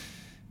until,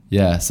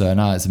 so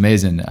no, it's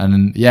amazing.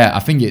 And I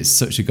think it's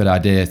such a good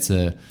idea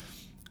to,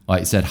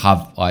 like you said,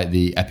 have like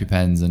the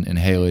EpiPens and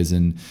inhalers,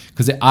 and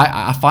because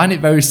I find it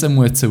very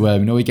similar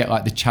to we get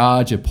like the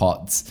charger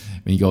pods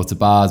when you go to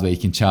bars where you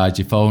can charge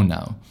your phone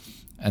now,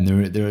 and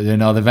they're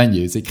in other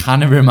venues. It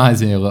kind of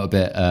reminds me a little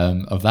bit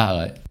of that.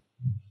 Like,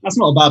 that's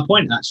not a bad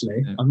point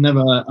actually. Yeah. I've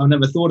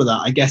never thought of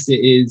that. I guess it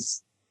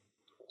is.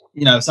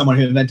 Someone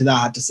who invented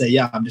that had to say,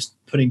 yeah, I'm just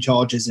putting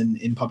chargers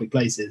in public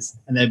places.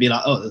 And they'd be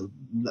like, oh,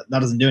 that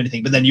doesn't do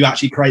anything. But then you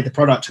actually create the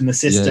product and the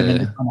system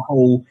and the kind of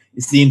whole,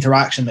 it's the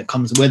interaction that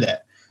comes with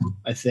it.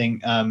 I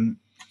think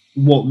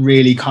what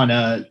really kind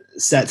of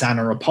sets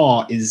Anna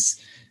apart is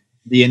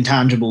the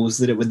intangibles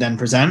that it would then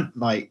present.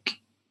 Like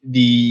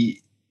the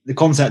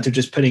concept of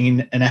just putting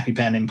in an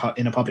EpiPen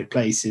in a public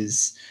place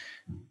is,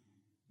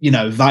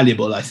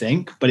 valuable, I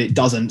think, but it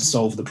doesn't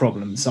solve the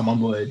problem.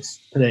 Someone would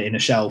put it in a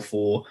shelf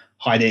or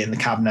hide it in the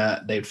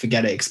cabinet. They'd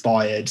forget it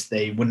expired.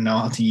 They wouldn't know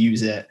how to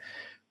use it.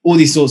 All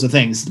these sorts of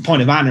things. The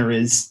point of Anna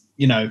is,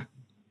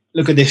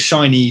 look at this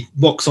shiny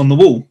box on the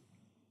wall.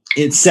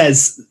 It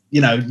says,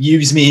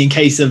 use me in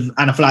case of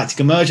anaphylactic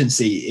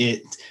emergency.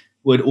 It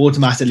would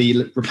automatically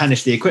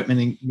replenish the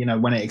equipment.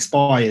 And, when it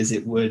expires,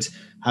 it would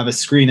have a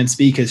screen and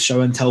speakers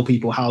show and tell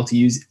people how to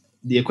use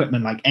the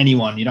equipment like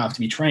anyone. You don't have to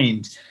be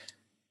trained.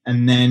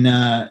 And then,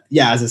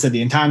 as I said,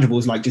 the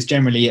intangibles, like just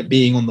generally it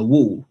being on the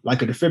wall,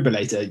 like a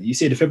defibrillator. You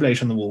see a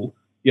defibrillator on the wall,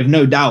 you have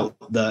no doubt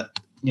that,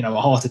 a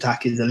heart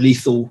attack is a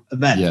lethal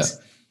event. Yeah.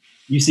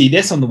 You see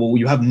this on the wall,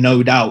 you have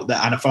no doubt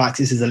that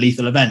anaphylaxis is a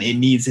lethal event. It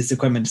needs this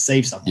equipment to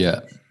save someone. Yeah.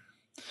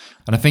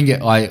 And I think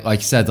it, like you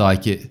said, I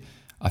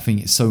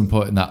think it's so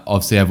important that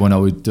obviously everyone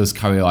always does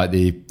carry like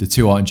the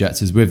 2 auto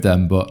injectors with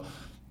them. But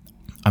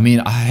I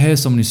mean, I hear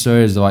so many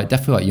stories of like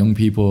definitely like young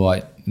people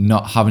like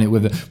not having it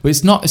with it, but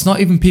it's not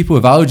even people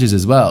with allergies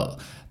as well.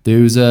 There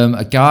was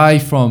a guy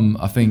from,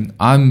 I think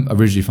I'm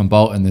originally from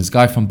Bolton. There's a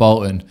guy from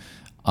Bolton,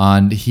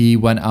 and he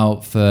went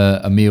out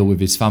for a meal with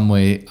his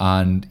family,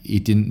 and he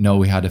didn't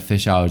know he had a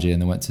fish allergy, and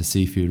they went to a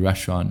seafood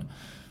restaurant,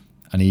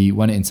 and he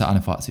went into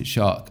anaphylactic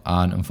shock,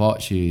 and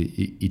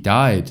unfortunately he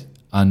died.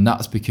 And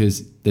that's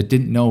because they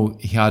didn't know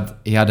he had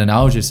an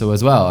allergy. So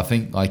as well, I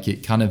think like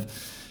it kind of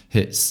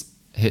hits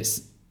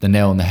the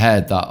nail on the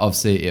head that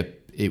obviously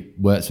it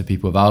works for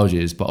people with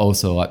allergies, but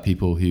also like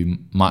people who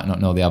might not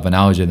know they have an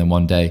allergy and then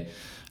one day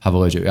have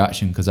allergic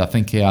reaction. Because I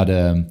think I've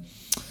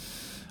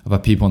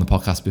had people on the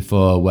podcast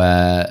before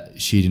where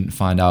she didn't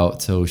find out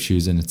till she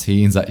was in her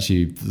teens that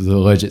she was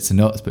allergic to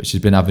nuts, but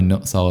she's been having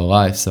nuts all her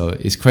life. So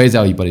it's crazy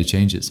how your body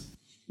changes.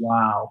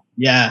 Wow.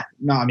 Yeah.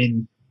 No, I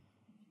mean,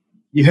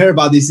 you hear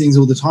about these things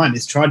all the time.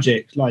 It's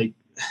tragic. Like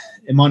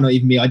it might not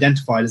even be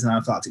identified as an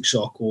anaphylactic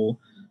shock, or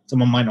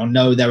someone might not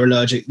know they're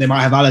allergic. They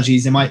might have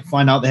allergies. They might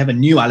find out they have a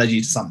new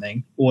allergy to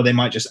something, or they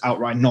might just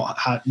outright not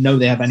know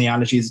they have any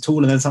allergies at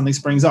all, and then something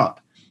springs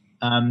up.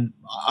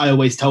 I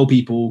always tell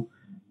people,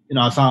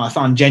 I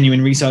found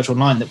genuine research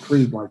online that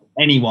proved like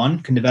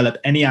anyone can develop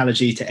any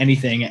allergy to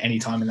anything at any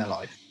time in their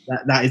life.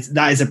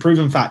 That is a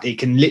proven fact. It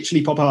can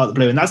literally pop out of the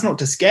blue, and that's not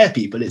to scare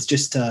people. It's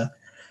just to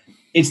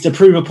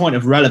prove a point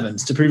of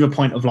relevance, to prove a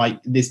point of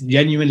like this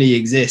genuinely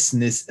exists,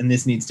 and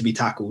this needs to be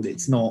tackled.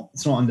 It's not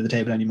under the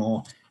table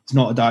anymore. It's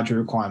not a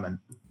dietary requirement.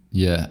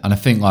 Yeah, and I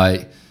think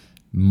like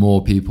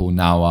more people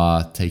now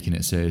are taking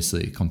it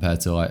seriously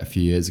compared to like a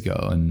few years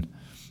ago, and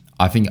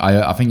I think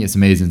it's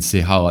amazing to see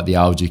how like the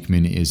allergy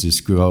community has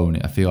just grown.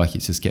 I feel like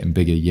it's just getting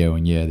bigger year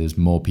on year. There's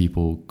more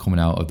people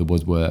coming out of the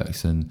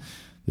woodworks, and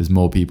there's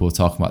more people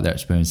talking about their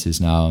experiences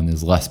now, and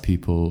there's less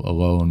people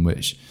alone,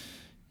 which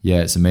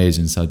it's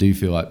amazing. So I do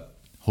feel like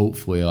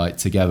hopefully like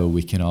together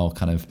we can all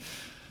kind of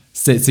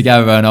sit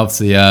together and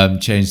obviously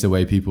change the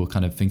way people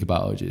kind of think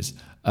about allergies.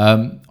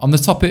 On the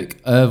topic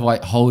of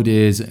like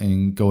holidays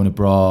and going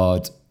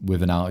abroad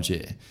with an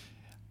allergy,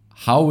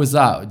 how was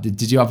that?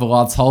 Did you have a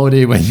lad's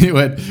holiday when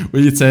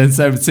you turned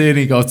 17 and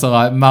you go to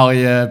like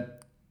Malia,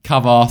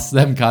 Kavos,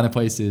 them kind of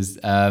places?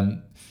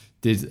 How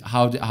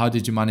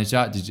did you manage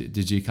that?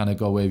 Did you kind of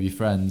go away with your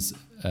friends?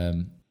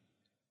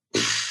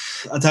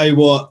 I'll tell you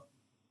what,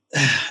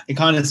 it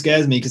kind of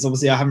scares me because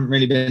obviously I haven't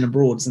really been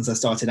abroad since I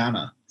started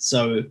Anna.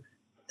 So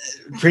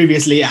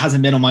previously it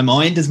hasn't been on my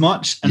mind as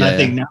much. And I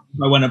think now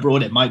if I went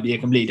abroad, it might be a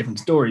completely different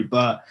story.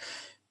 But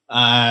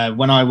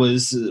when I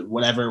was,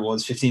 whatever it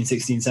was, 15,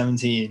 16,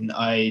 17,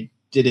 I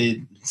did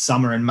a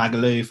summer in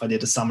Magaluf. I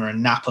did a summer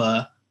in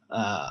Napa.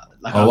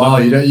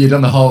 You've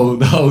done the whole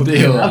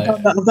deal.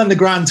 I've done the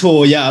grand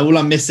tour. Yeah. All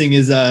I'm missing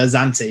is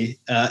Zante.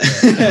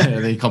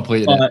 They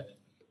completed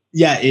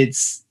it.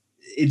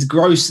 It's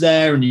gross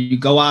there, and you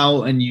go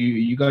out and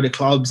you go to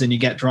clubs and you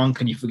get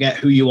drunk and you forget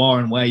who you are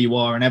and where you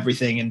are and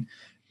everything. And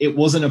it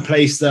wasn't a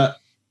place that,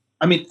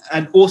 I mean,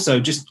 and also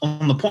just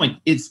on the point,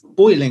 it's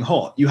boiling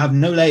hot. You have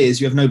no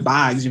layers, you have no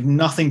bags, you have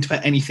nothing to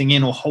put anything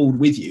in or hold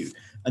with you.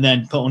 And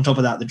then put on top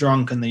of that the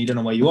drunk, and then you don't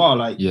know where you are.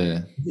 Like,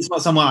 it's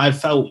not somewhere I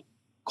felt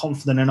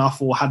confident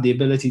enough or had the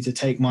ability to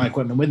take my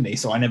equipment with me.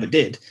 So I never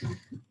did.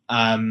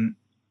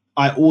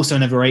 I also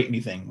never ate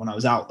anything when I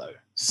was out though.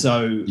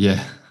 So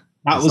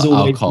that was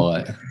always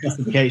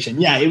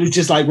justification. Yeah, it was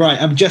just like, right,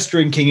 I'm just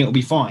drinking, it'll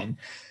be fine.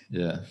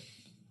 Yeah.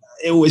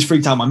 It always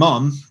freaked out my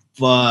mum,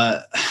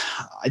 but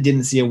I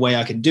didn't see a way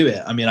I could do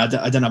it. I mean, I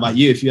don't know about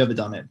you if you've ever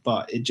done it,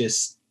 but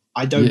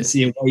I don't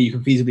see a way you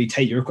can feasibly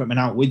take your equipment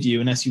out with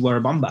you unless you wear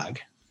a bum bag.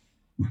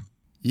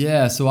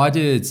 Yeah, so I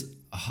did.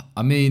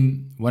 I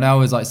mean, when I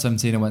was like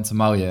 17, I went to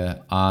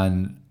Malia,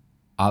 and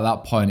at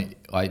that point,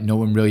 like no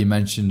one really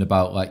mentioned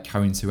about like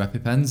carrying 2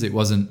 EpiPens. It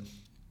wasn't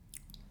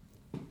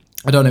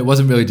I don't know, it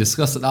wasn't really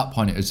discussed at that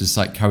point. It was just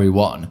like carry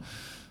one.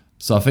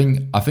 So I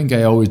think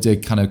I always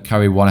did kind of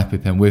carry one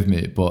EpiPen with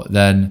me, but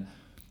then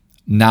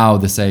now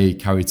they say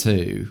carry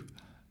two,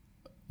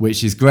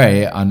 which is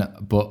great.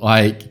 But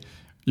like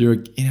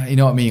you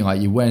know what I mean?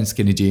 Like you're wearing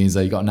skinny jeans,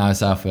 or you got a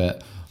nice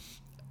outfit.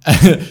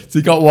 So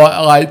you got what,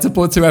 like, to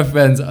put two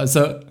EpiPens.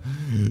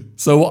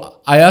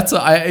 So I had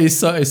to. It's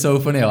so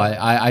funny. Like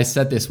I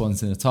said this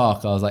once in a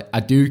talk. I was like, I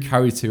do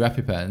carry two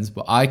EpiPens,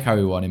 but I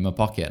carry one in my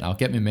pocket, and I'll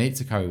get my mate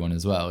to carry one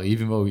as well,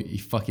 even though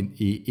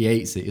he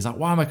hates it. He's like,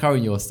 why am I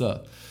carrying your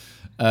stuff?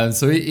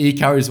 So he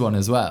carries one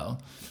as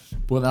well.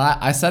 But then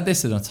I said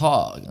this in a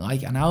talk,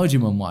 like an allergy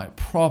mum like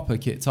proper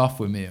kicked off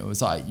with me. It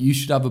was like, you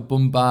should have a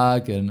bum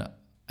bag, and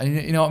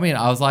you know what I mean?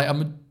 I was like,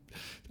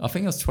 I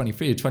think I was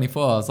 23 or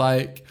 24. I was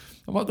like,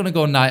 I'm not gonna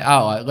go night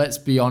out. Like, let's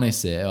be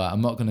honest here. Like,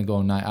 I'm not gonna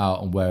go night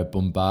out and wear a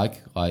bum bag.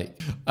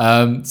 Like,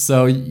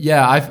 so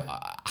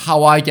yeah,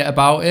 how I get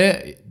about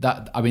it.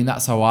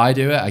 That's how I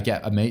do it. I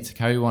get a mate to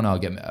carry one. I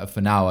get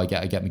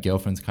my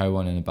girlfriend to carry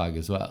one in a bag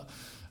as well.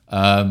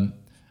 And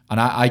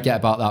I get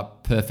about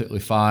that perfectly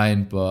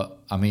fine. But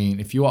I mean,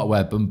 if you want to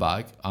wear a bum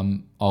bag,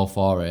 I'm all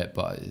for it.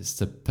 But it's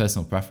a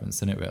personal preference,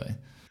 isn't it, really?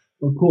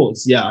 Of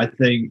course, yeah.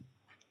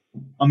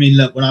 I mean,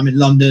 look, when I'm in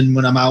London,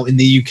 when I'm out in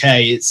the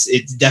UK, it's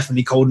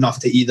definitely cold enough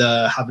to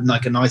either have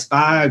like a nice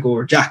bag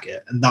or a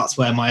jacket, and that's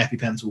where my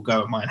EpiPens will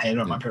go. My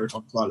inhaler and my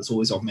Piriton Flight is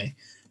always on me.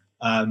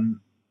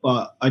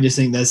 But I just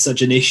think there's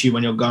such an issue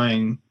when you're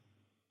going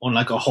on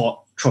like a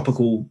hot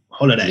tropical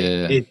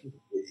holiday. Yeah.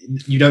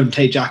 You don't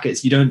take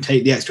jackets, you don't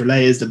take the extra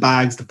layers, the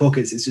bags, the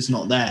pockets. It's just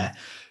not there.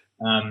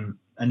 And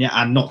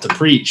not to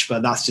preach,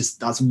 but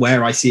that's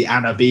where I see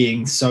Anna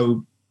being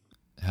so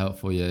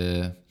helpful.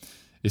 Yeah.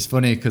 It's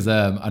funny because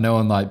I know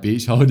on like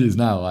beach holidays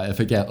now, like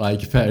if I get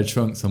like a pair of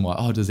trunks, I'm like,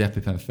 oh, does the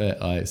EpiPen fit?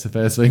 Like it's the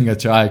first thing I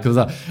try, because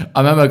I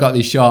remember I got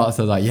these shorts.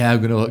 I was like, yeah,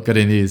 I'm gonna look good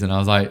in these, and I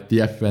was like, the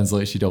EpiPens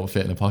literally don't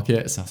fit in the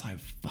pocket. So I was like,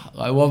 fuck,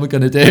 like, what am I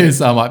gonna do?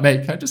 So I'm like,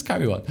 mate, can I just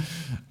carry one?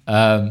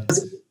 I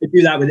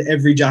do that with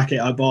every jacket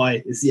I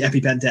buy. It's the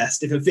EpiPen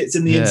test. If it fits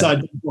in the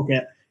inside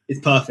pocket, it's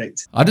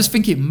perfect. I just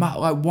think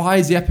like, why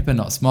is the EpiPen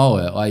not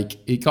smaller? Like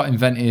it got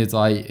invented,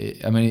 like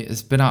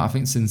it's been out I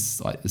think since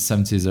like the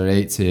 70s or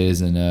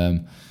 80s,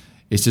 and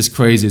it's just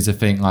crazy to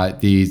think like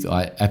these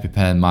like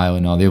EpiPen,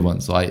 Mylan, all the other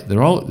ones, like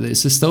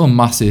it's just still a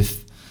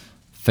massive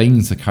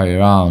thing to carry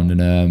around,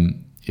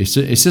 and it's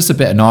just a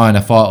bit annoying.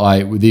 I thought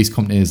like with these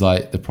companies,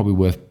 like they're probably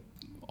worth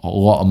a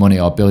lot of money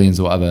or billions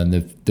or whatever, and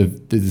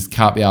they just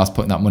can't be asked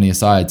putting that money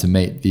aside to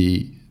make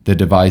the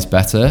device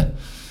better.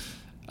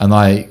 And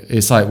like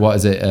it's like, what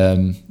is it?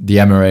 The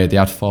MRA, they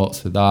had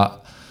faults with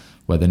that,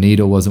 where the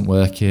needle wasn't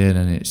working,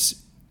 and it's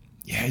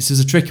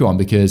just a tricky one,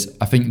 because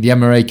I think the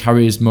MRA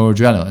carries more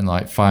adrenaline,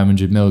 like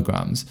 500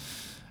 milligrams,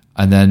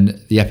 and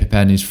then the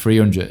EpiPen is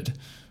 300.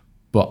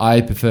 But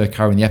I prefer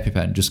carrying the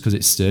EpiPen just because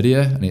it's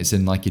sturdier and it's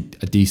in like a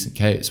decent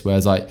case.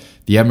 Whereas like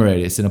the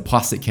MRA, it's in a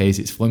plastic case,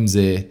 it's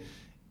flimsy.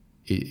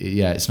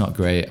 It's not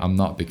great. I'm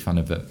not a big fan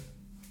of the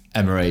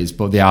MRAs,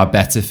 but they are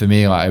better for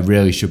me. Like I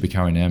really should be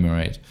carrying an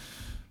MRA.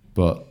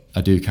 But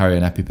I do carry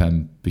an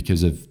EpiPen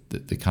because of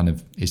the kind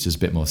of, it's just a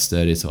bit more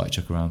sturdy to like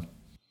chuck around.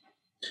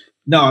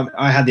 No,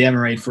 I had the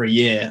MRA for a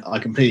year. I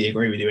completely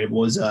agree with you. It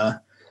was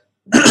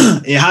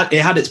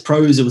it had its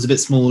pros. It was a bit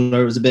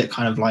smaller. It was a bit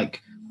kind of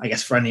like, I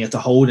guess, friendlier to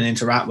hold and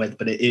interact with.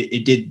 But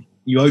it did.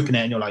 You open it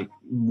and you're like,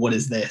 what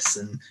is this?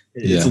 And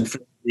it's all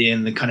flimsy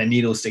and the kind of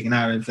needle sticking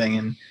out and everything.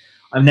 And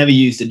I've never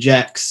used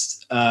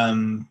Ejects,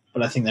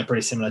 but I think they're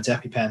pretty similar to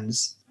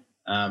EpiPens.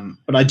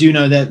 But I do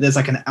know that there's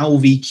like an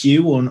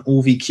LVQ or an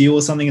AllVQ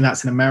or something, and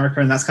that's in America,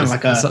 and that's kind of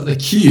like it's like the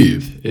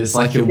cube. It's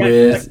like a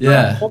weird,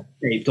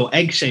 shaped or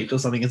egg shaped or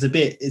something. It's a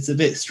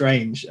bit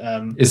strange.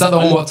 Is that the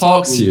one that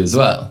talks to you as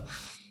well?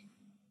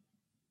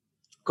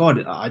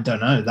 God, I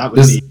don't know. That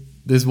would be.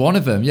 There's one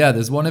of them,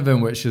 there's one of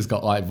them which has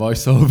got like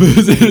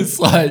voiceovers.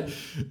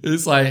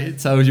 it's like it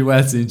tells you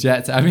where to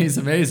inject it. I mean, it's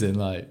amazing.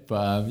 Like,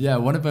 but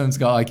one of them's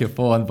got like a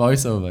full-on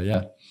voiceover.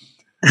 Yeah.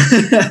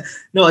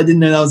 No, I didn't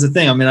know that was a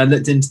thing. I mean, I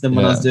looked into them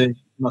when I was doing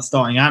my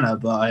starting Anna,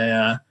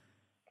 but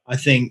I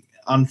think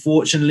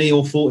unfortunately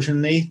or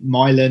fortunately,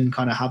 Mylan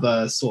kind of have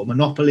a sort of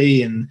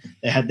monopoly, and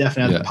they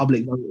definitely have the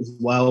public vote as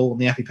well on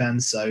the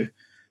EpiPens. So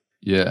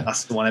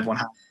that's the one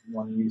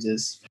everyone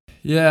uses.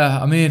 Yeah,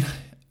 I mean,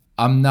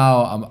 at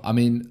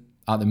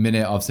the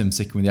minute, obviously, I'm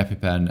sticking with the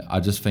EpiPen. I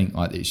just think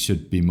like it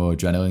should be more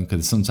adrenaline,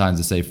 because sometimes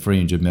they say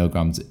 300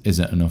 milligrams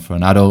isn't enough for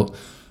an adult.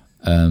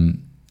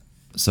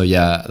 So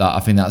I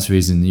think that's the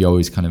reason you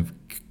always kind of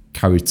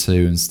carry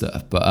two and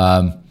stuff. But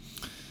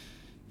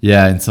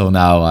until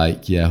now,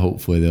 like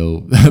hopefully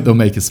they'll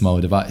make a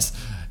smaller device.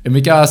 In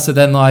regards to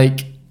then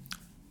like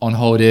on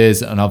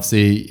holidays, and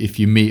obviously if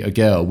you meet a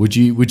girl, would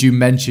you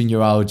mention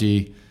your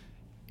allergy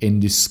in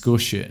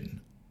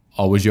discussion,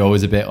 or was you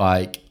always a bit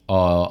like,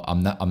 oh,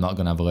 I'm not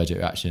gonna have allergic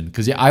reaction?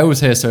 Because I always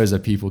hear stories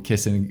of people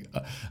kissing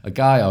a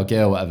guy or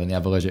girl, or whatever, and they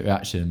have allergic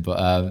reaction.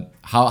 But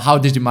how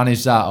did you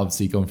manage that?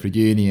 Obviously, going through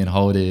uni and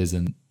holidays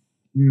and.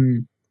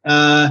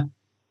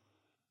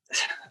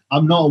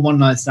 I'm not a one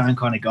night stand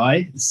kind of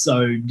guy.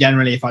 So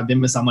generally, if I've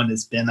been with someone,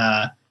 it's been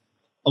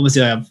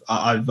obviously I've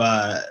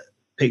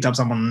picked up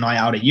someone on a night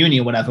out at uni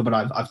or whatever, but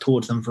I've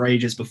talked to them for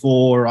ages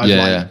before.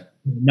 I've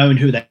known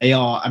who they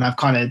are, and I've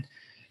kind of,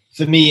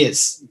 for me,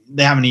 it's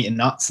they haven't eaten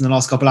nuts in the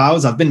last couple of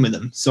hours. I've been with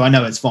them, so I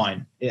know it's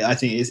fine. I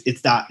think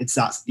it's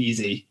that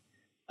easy.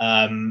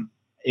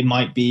 It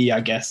might be, I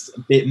guess,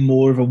 a bit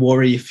more of a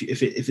worry if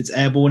it's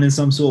airborne in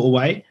some sort of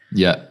way.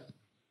 Yeah.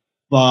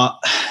 But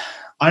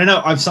I don't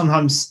know.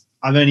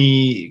 I've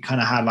only kind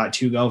of had like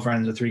 2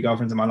 girlfriends or 3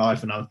 girlfriends in my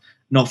life, and I've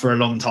not for a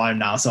long time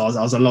now. So I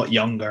was a lot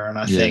younger, and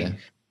I think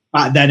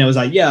back then it was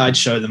like, yeah, I'd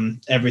show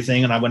them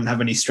everything, and I wouldn't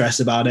have any stress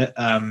about it.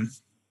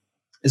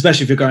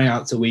 Especially if you're going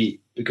out to eat,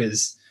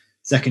 because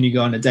second you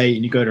go on a date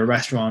and you go to a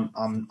restaurant,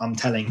 I'm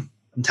telling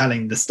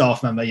the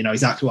staff member,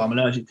 exactly what I'm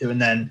allergic to, and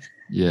then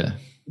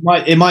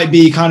it might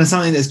be kind of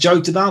something that's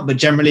joked about, but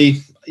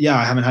generally,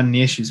 I haven't had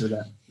any issues with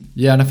it.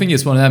 Yeah, and I think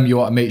it's one of them you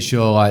want to make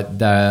sure like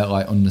they're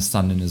like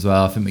understanding as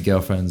well. I think my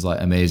girlfriend's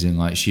like amazing.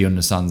 Like she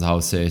understands how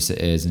serious it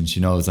is, and she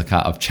knows I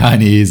can't have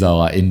Chinese or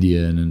like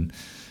Indian.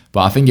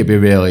 But I think it'd be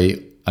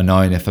really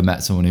annoying if I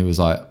met someone who was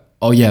like,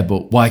 "Oh yeah,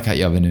 but why can't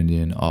you have an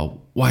Indian?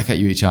 Or why can't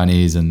you eat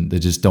Chinese?" And they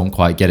just don't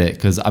quite get it,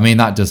 because I mean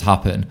that does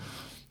happen.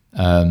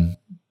 I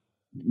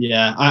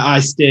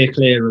steer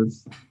clear of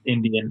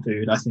Indian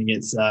food. I think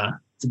it's a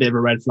bit of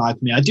a red flag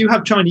for me. I do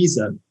have Chinese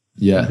though.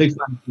 Yeah, I'm a big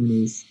fan of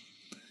Chinese.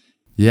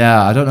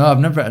 Yeah, I don't know.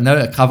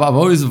 I've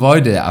always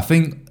avoided it. I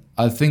think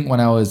when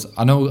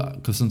I know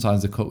because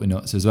sometimes I cook with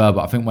nuts as well,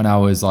 but I think when I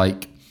was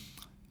like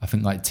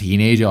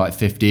teenager, like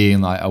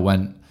 15, like I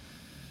went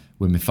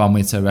with my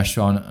family to a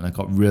restaurant and I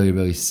got really,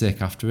 really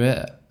sick after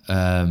it.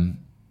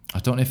 I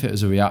don't know if it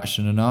was a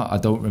reaction or not. I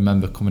don't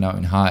remember coming out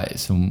in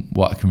hives from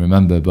what I can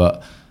remember,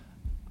 but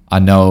I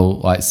know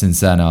like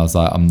since then I was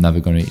like, I'm never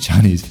going to eat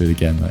Chinese food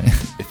again. Like.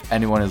 If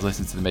anyone has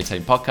listened to the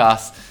Maintain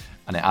podcast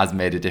and it has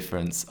made a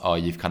difference, or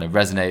you've kind of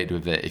resonated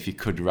with it, if you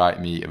could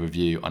write me a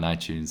review on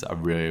iTunes, I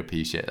really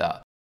appreciate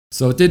that.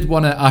 So I did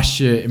want to ask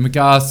you, in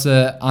regards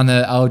to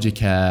Anna Allergy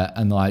Care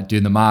and like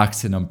doing the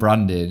marketing and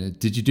branding,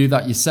 did you do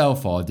that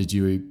yourself, or did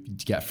you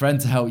get a friend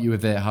to help you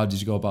with it? How did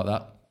you go about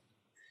that?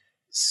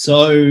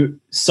 So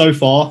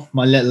far,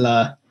 my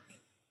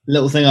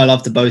little thing I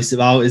love to boast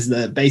about is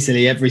that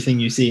basically everything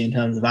you see in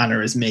terms of Anna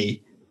is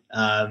me.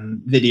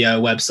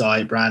 Video,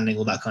 website, branding,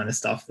 all that kind of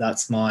stuff.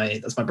 That's my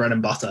bread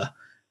and butter.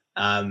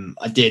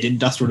 I did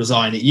industrial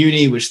design at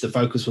uni, which the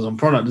focus was on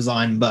product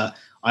design, but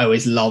I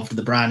always loved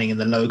the branding and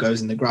the logos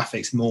and the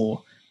graphics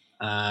more.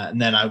 And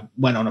then I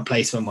went on a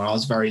placement where I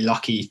was very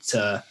lucky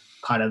to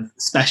kind of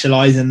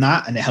specialize in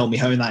that, and it helped me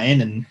hone that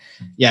in. And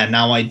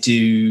now I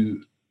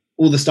do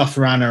all the stuff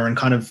for Anna, and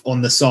kind of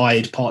on the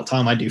side,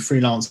 part-time, I do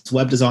freelance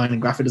web design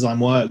and graphic design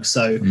work.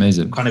 So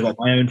amazing. Kind of got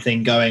my own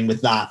thing going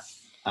with that.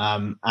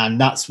 And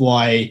that's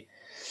why,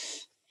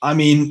 I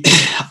mean,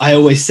 I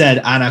always said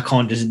Anna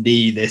can't just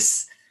be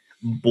this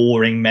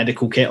boring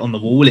medical kit on the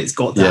wall. It's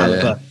got to have a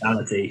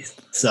personality.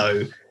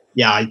 So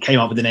I came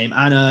up with the name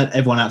Anna.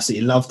 Everyone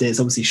absolutely loved it. It's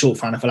obviously short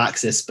for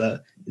anaphylaxis,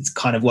 but it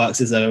kind of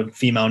works as a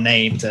female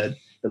name that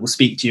will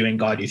speak to you and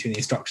guide you through the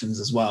instructions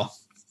as well.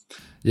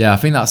 Yeah, I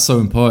think that's so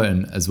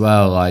important as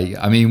well. Like,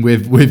 I mean,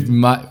 with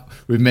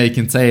May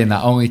Contain,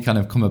 that only kind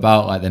of come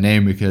about like the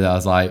name because I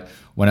was like,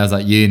 when I was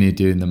at uni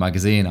doing the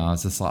magazine, I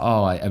was just like,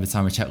 oh, like, every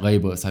time I check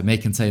label, it's like May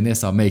Contain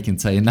this or May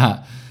Contain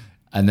that.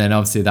 And then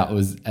obviously that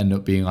was end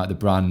up being like the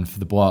brand for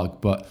the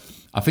blog. But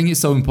I think it's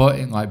so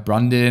important, like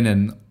branding,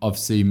 and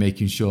obviously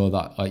making sure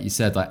that, like you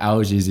said, like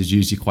allergies is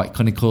usually quite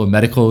clinical and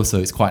medical. So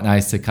it's quite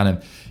nice to kind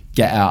of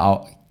get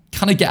out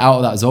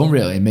of that zone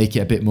really and make it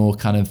a bit more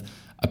kind of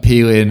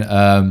appealing.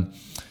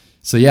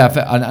 So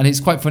and it's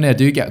quite funny. I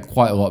do get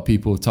quite a lot of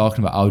people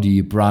talking about how do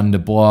you brand a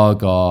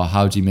blog, or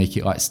how do you make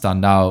it like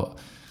stand out?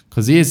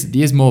 Because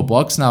there's more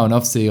blogs now, and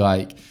obviously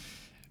like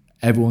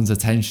everyone's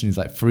attention is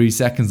like 3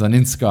 seconds on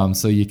Instagram,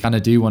 so you kind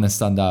of do want to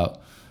stand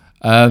out.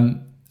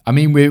 I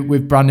mean,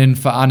 with branding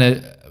for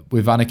Anna,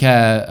 with Anna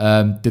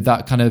Care,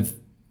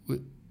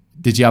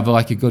 did you have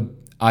like a good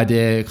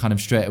idea kind of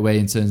straight away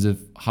in terms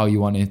of how you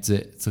wanted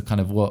it to kind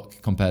of look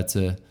compared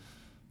to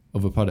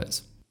other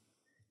products?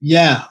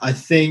 Yeah, I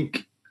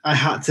think I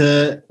had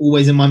to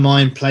always in my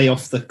mind play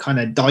off the kind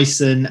of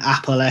Dyson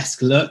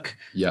Apple-esque look.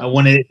 Yeah. I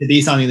wanted it to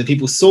be something that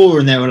people saw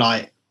and they were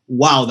like,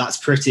 wow, that's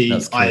pretty.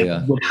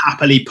 I would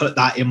happily put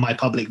that in my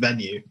public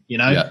venue,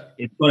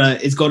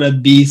 It's gotta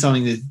be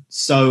something that's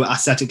so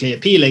aesthetically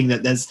appealing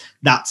that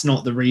that's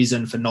not the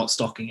reason for not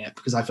stocking it,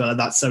 because I feel like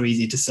that's so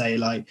easy to say,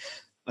 like,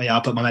 oh yeah,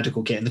 I'll put my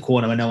medical kit in the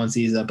corner where no one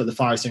sees it, but the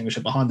fire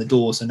extinguisher behind the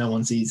door so no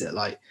one sees it.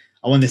 Like,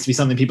 I want this to be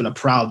something people are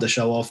proud to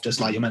show off,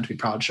 just like you're meant to be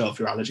proud to show off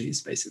your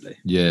allergies, basically.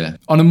 Yeah.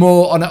 On a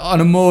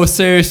more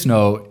serious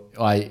note,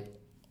 like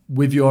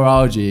with your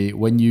allergy,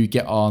 when you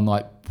get on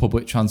like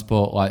public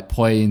transport, like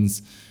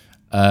planes,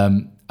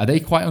 are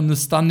they quite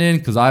understanding?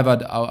 Because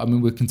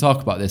we can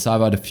talk about this. I've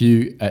had a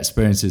few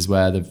experiences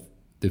where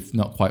they've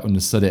not quite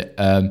understood it.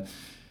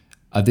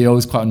 Are they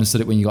always quite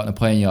understood it when you got on a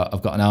plane?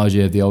 I've got an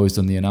allergy. Have they always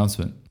done the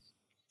announcement?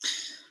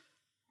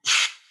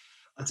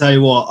 I tell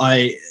you what,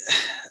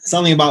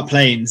 something about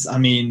planes. I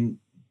mean,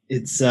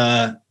 it's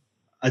I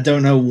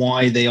don't know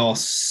why they are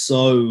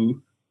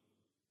so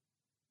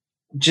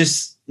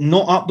just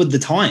not up with the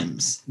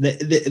times.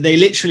 They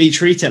literally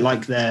treat it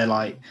like they're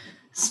like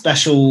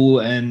special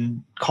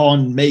and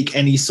can't make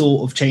any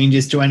sort of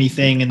changes to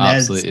anything, and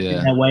there's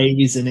in their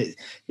ways, and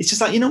it's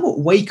just like, you know what,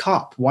 wake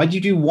up. Why do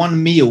you do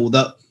one meal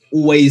that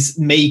always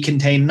may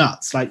contain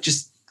nuts? Like,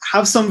 just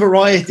have some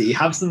variety,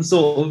 have some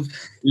sort of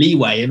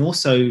leeway, and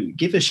also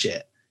give a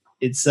shit.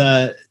 It's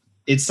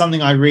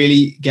something I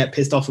really get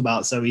pissed off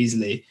about so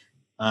easily.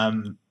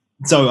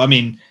 So I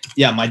mean,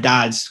 yeah, my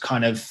dad's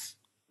kind of,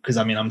 because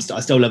I mean, I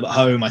still live at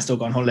home, I still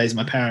go on holidays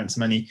with my parents.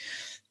 I'm only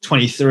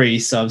 23,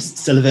 so I'm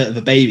still a bit of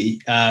a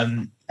baby.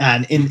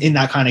 And in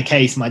that kind of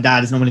case, my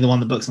dad is normally the one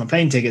that books my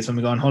plane tickets when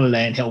we go on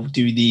holiday, and he'll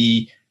do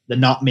the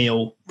nut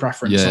meal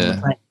preference on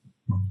the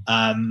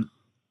plane.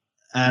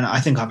 And I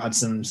think I've had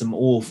some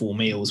awful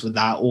meals with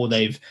that, or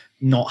they've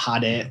not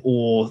had it,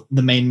 or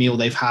the main meal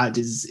they've had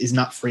is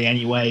nut free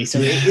anyway. So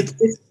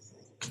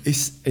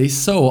it's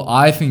so,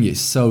 I think it's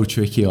so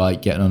tricky,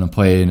 like getting on a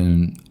plane.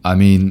 And I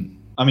mean,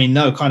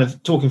 no, kind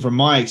of talking from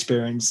my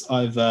experience,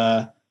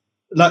 I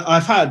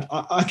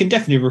can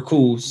definitely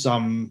recall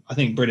some, I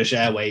think British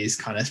Airways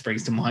kind of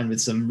springs to mind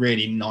with some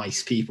really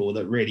nice people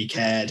that really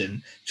cared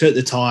and took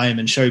the time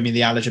and showed me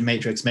the allergen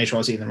matrix, made sure I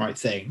was eating the right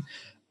thing.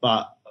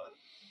 But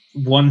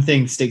one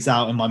thing sticks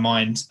out in my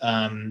mind,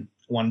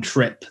 one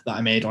trip that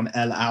I made on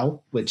El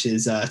Al, which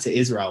is to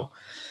Israel.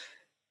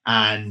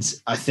 And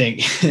I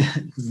think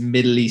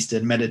Middle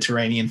Eastern,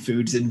 Mediterranean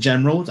foods in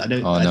general,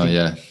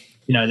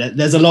 you know,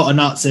 there's a lot of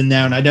nuts in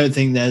there, and I don't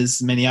think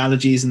there's many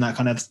allergies in that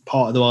kind of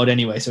part of the world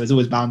anyway. So it's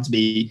always bound to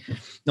be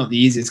not the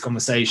easiest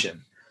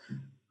conversation.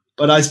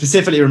 But I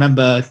specifically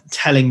remember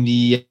telling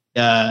the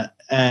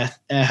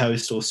air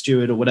host or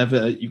steward or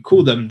whatever you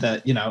call them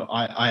that, you know,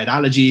 I had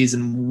allergies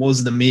and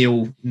was the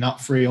meal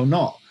nut free or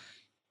not.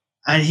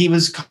 And he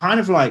was kind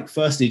of like,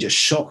 firstly, just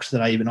shocked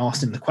that I even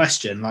asked him the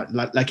question,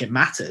 like it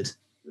mattered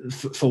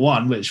for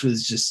one, which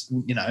was just,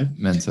 you know,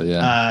 mental,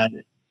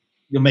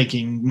 you're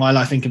making my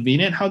life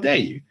inconvenient. How dare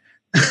you?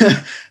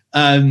 But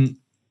I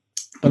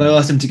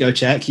asked him to go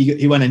check.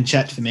 He went and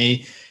checked for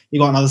me. He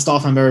got another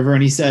staff member over,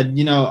 and he said,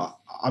 you know,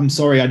 I'm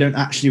sorry, I don't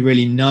actually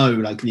really know,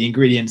 like, the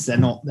ingredients. They're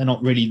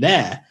not really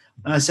there.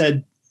 And I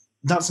said,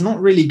 that's not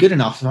really good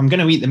enough. If I'm going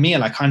to eat the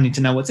meal, I kind of need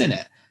to know what's in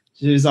it.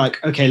 So he was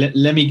like, okay,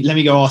 let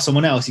me go ask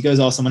someone else. He goes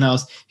ask someone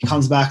else. He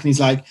comes back and he's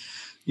like,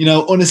 you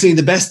know, honestly,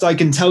 the best I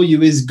can tell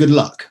you is good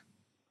luck.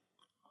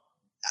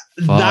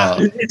 That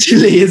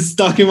literally is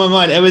stuck in my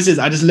mind ever since.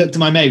 I just looked at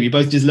my mate. We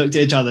both just looked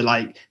at each other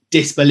like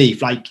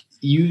disbelief. Like,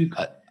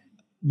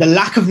 the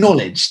lack of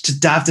knowledge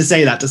to have to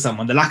say that to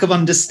someone, the lack of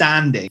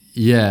understanding.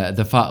 Yeah,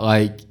 the fact,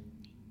 like,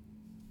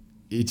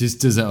 he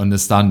just doesn't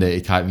understand it.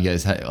 He can't even get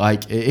his head.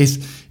 Like, it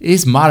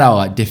is mad how,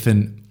 like, I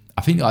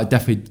think, like,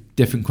 definitely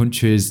different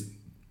countries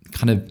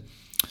kind of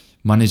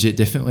manage it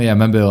differently. I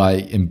remember,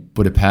 like, in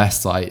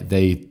Budapest, like,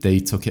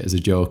 they took it as a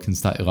joke and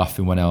started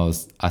laughing when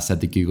I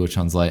said the Google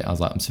Translate. I was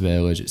like, I'm severely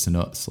allergic to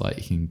nuts. Like,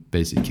 you can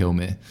basically kill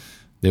me.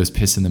 They was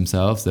pissing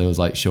themselves. They was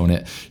like showing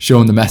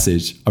the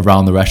message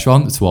around the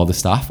restaurant to all the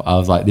staff. I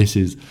was like, this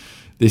is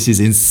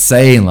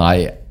insane.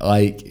 Like,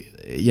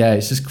 yeah,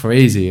 it's just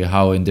crazy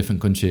how in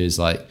different countries,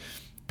 like,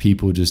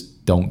 people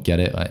just don't get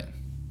it. Like,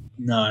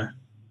 no,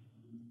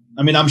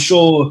 I mean, I'm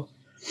sure.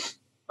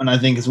 And I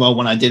think as well,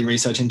 when I did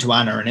research into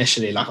Anna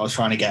initially, like, I was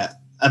trying to get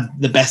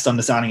the best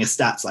understanding of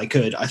stats I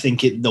could. I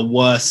think the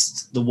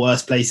worst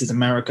place is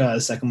America, the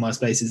second worst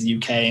place is the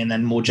UK, and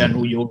then more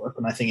general Europe.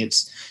 And I think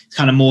it's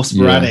kind of more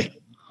sporadic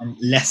and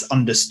less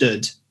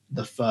understood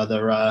the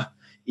further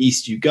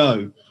east you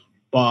go.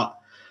 But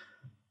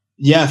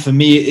yeah, for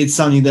me, it's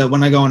something that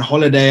when I go on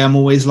holiday, I'm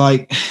always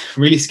like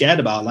really scared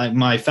about. Like,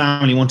 my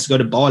family wants to go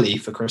to Bali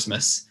for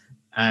Christmas,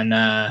 and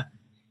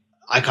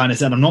I kind of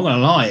said, I'm not going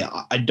to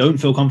lie, I don't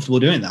feel comfortable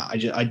doing that.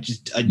 I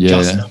just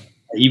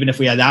even if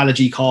we had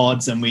allergy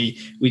cards and we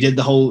did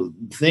the whole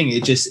thing,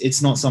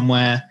 it's not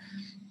somewhere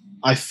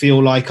I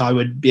feel like I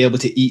would be able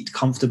to eat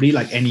comfortably,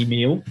 like any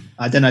meal.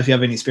 I don't know if you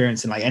have any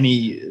experience in like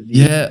any.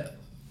 Yeah,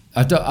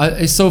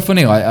 it's so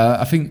funny. Like,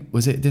 I think,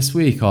 was it this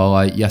week or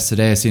like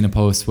yesterday, I seen a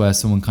post where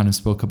someone kind of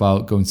spoke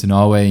about going to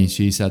Norway, and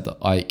she said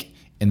that, like,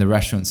 in the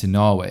restaurants in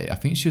Norway, I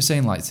think she was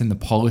saying, like, it's in the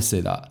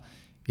policy that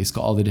it's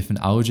got all the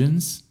different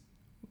allergens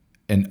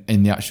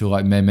in the actual,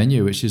 like, main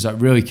menu, which is,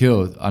 like, really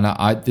cool. And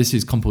I this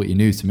is completely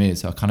new to me,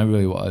 so I kind of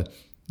really want to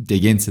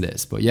dig into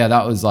this. But yeah,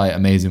 that was, like,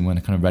 amazing when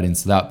I kind of read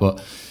into that.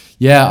 But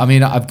yeah, I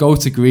mean, I've go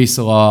to Greece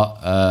a lot.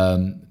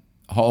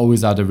 I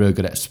always had a really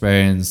good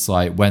experience.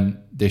 Like, went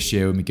this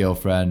year with my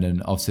girlfriend,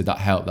 and obviously that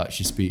helped that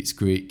she speaks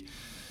Greek.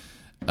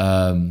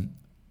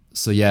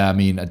 So yeah, I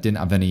mean, I didn't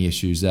have any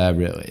issues there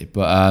really.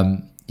 But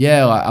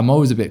yeah, like, I'm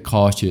always a bit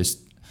cautious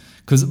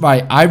because,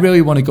 right, I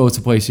really want to go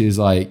to places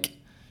like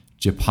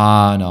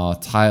Japan or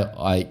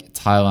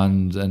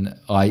Thailand, and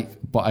like,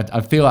 but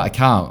I feel like I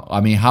can't. I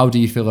mean, how do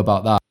you feel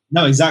about that?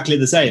 No, exactly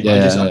the same.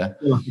 Yeah, I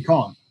feel like you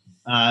can't.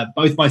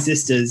 Both my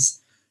sisters,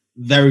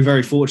 very,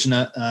 very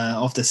fortunate.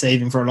 After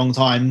saving for a long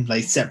time,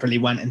 they separately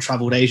went and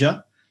traveled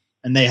Asia,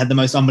 and they had the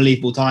most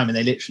unbelievable time, and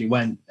they literally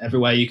went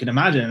everywhere you could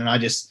imagine. And I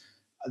just,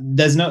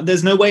 there's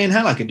no way in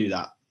hell I could do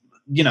that.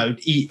 You know,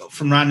 eat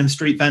from random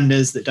street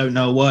vendors that don't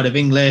know a word of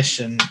English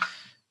and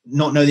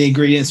not know the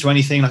ingredients to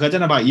anything. Like, I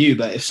don't know about you,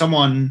 but if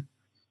someone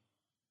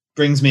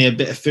brings me a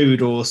bit of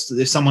food, or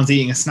if someone's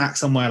eating a snack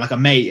somewhere, like a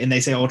mate, and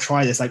they say, "Oh,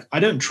 try this," like, I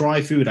don't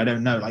try food I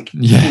don't know. Like,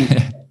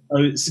 yeah.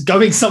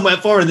 Going somewhere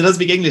foreign that doesn't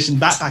speak English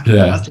and backpacking,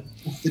 that's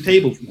just off the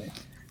table for me.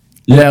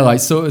 Yeah, like,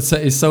 so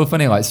it's so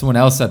funny. Like, someone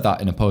else said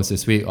that in a post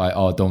this week, like,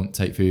 "Oh, don't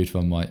take food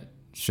from like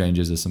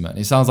strangers or something."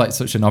 It sounds like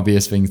such an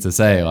obvious thing to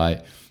say,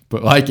 like,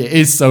 but like, it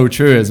is so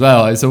true as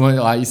well. Like, someone,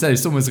 like you said, if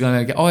someone's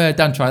gonna get, "Oh yeah,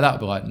 Dan, try that,"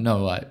 but like,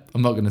 no, like,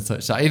 I'm not gonna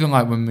touch that. Even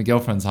like when my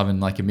girlfriend's having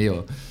like a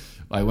meal,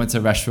 like, I went to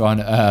a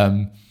restaurant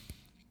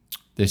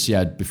this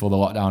year before the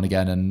lockdown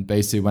again, and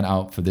basically went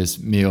out for this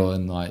meal,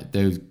 and like,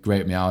 they were great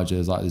with my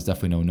allergies. Like, there's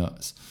definitely no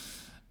nuts.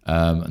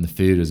 And the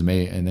food was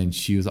amazing. And then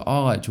she was like,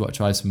 "Oh, like, do you want to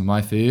try some of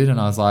my food?"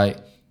 And I was like,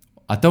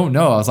 "I don't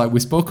know." I was like, "We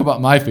spoke about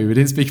my food, we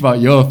didn't speak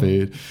about your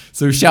food."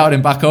 So we shouted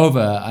him back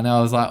over, and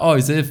I was like, "Oh,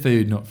 is this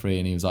food nut free?"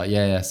 And he was like,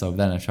 yeah. So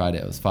then I tried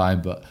it, it was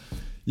fine. But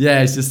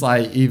yeah, it's just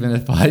like, even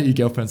if like your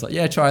girlfriend's like,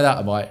 "Yeah, try that,"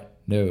 I'm like,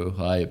 no.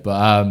 Like,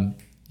 but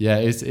yeah,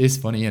 it's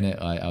funny, isn't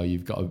it? Like, how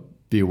you've got to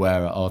be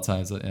aware at all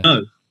times. Like, yeah.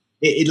 No,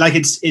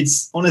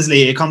 it's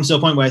honestly, it comes to a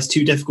point where it's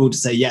too difficult to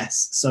say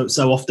yes.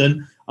 So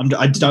often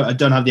I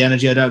don't have the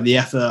energy, I don't have the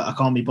effort, I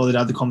can't be bothered to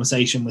have the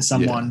conversation with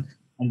someone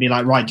and be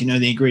like, "Right, do you know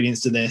the ingredients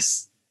to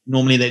this?"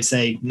 Normally they'd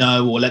say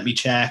no, or "Let me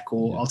check,"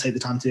 or "I'll take the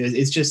time to."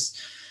 It's just,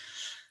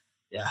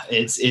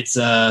 it's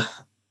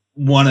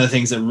one of the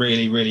things that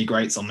really, really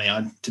grates on me,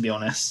 to be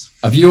honest.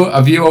 Have you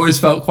always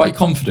felt quite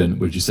confident,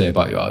 would you say,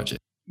 about your allergy?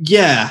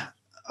 Yeah,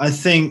 I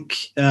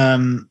think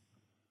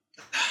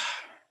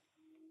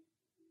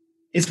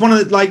it's one of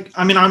the, like,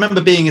 I mean, I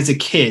remember being as a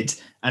kid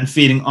and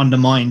feeling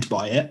undermined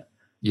by it.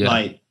 Yeah.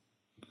 Like,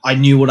 I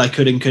knew what I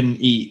could and couldn't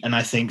eat. And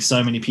I think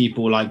so many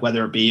people, like,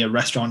 whether it be a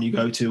restaurant you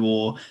go to,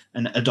 or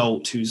an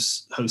adult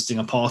who's hosting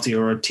a party,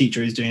 or a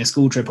teacher who's doing a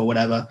school trip or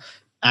whatever,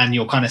 and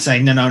you're kind of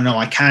saying, no,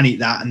 I can eat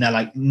that. And they're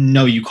like,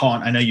 "No, you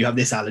can't. I know you have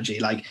this allergy."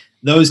 Like,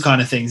 those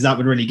kind of things, that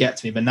would really get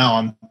to me. But now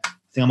I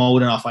think I'm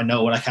old enough. I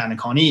know what I can and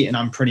can't eat. And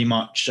I'm pretty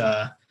much,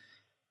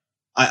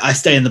 I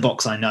stay in the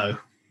box I know.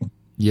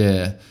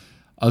 Yeah.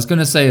 I was going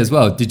to say as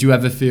well, did you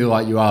ever feel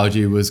like your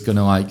allergy was going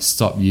to like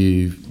stop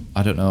you?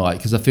 I don't know, like,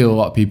 because I feel a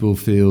lot of people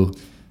feel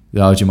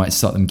the allergy might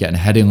stop them getting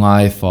ahead in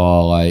life,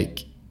 or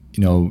like,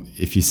 you know,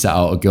 if you set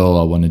out a goal,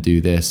 "I want to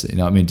do this," you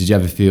know what I mean? Did you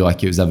ever feel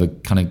like it was ever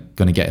kind of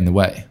going to get in the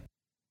way?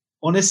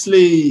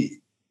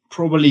 Honestly,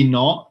 probably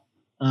not.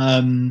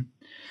 There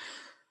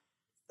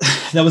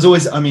was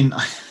always, I mean,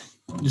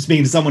 just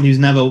speaking to someone who's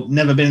never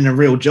been in a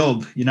real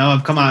job, you know,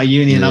 I've come out of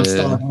uni and I've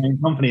started my own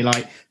company,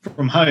 like,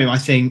 from home. I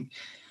think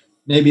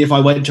maybe if I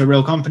went to a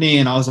real company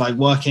and I was like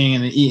working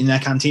and eating their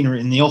canteen or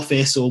in the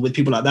office or with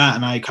people like that,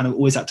 and I kind of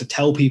always had to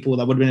tell people,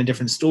 that would have been a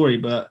different story.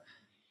 But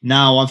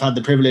now I've had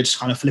the privilege to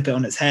kind of flip it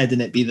on its head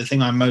and it be the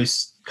thing I'm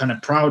most kind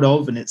of proud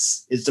of. And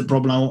it's the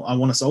problem I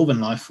want to solve in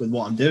life with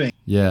what I'm doing.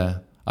 Yeah.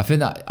 I think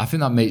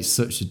that makes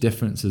such a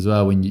difference as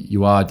well when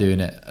you are doing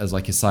it as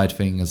like a side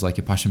thing, as like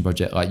a passion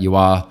project. Like,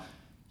 you're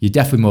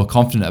definitely more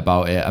confident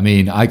about it. I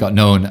mean, I got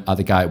known at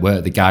the guy at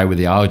work, the guy with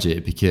the allergy,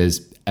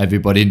 because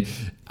everybody,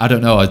 I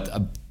don't know,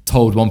 I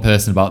told one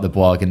person about the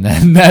blog, and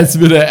then that's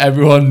when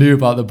everyone knew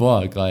about the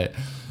blog. Like,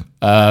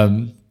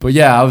 but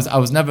yeah, I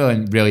was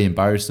never really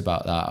embarrassed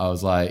about that. I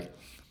was like,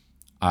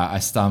 I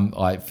stand,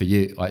 like, for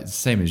you, like the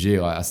same as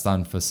you, like, I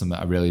stand for something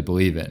I really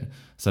believe in.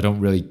 So I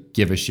don't really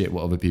give a shit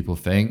what other people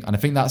think. And I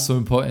think that's so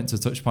important to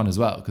touch upon as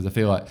well, because I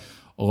feel like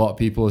a lot of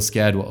people are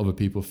scared what other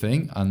people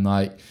think. And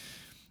like,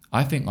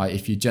 I think, like,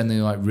 if you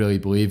genuinely like really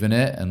believe in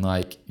it and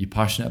like you're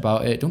passionate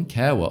about it, don't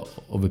care what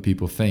other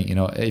people think. You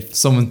know, if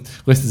someone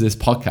listens to this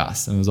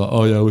podcast and was like,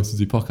 "Oh yeah, I listen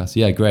to your podcast,"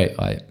 yeah, great.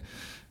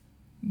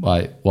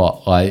 Like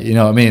what? Like, you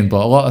know what I mean?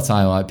 But a lot of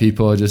time, like,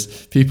 people are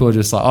just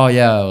like, "Oh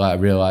yeah, like,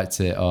 I really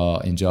liked it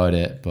or enjoyed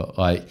it." But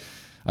like,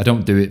 I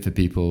don't do it for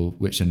people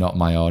which are not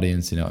my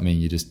audience. You know what I mean?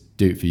 You just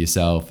do it for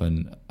yourself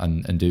and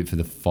do it for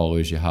the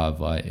followers you have,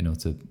 like, you know,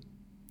 to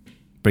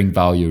bring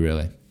value,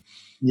 really.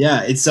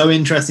 Yeah, it's so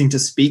interesting to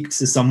speak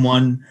to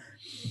someone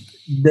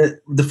that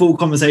the full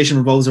conversation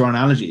revolves around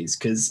allergies.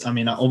 Because, I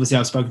mean, obviously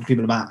I've spoken to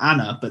people about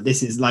Anna, but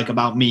this is like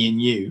about me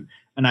and you.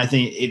 And I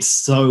think it's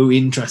so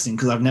interesting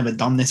because I've never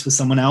done this with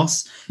someone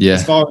else. Yeah.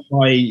 As far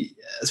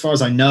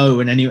as I know,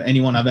 and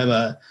anyone I've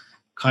ever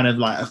kind of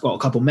like, I've got a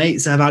couple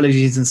mates that have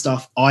allergies and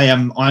stuff.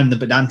 I'm the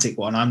pedantic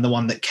one. I'm the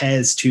one that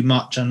cares too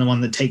much. I'm the one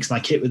that takes my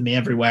kit with me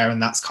everywhere.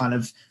 And that's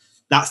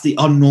the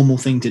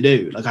unnormal thing to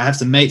do. Like, I have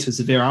some mates with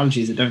severe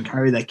allergies that don't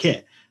carry their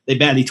kit. They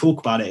barely talk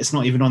about it. It's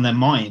not even on their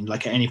mind,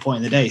 like, at any point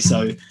in the day.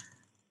 So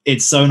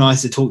it's so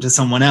nice to talk to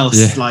someone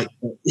else, like,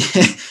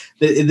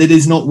 that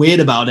is not weird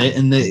about it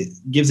and that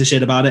gives a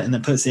shit about it and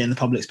that puts it in the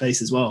public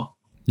space as well.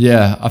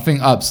 Yeah, I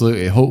think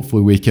absolutely.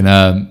 Hopefully we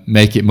can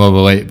make it more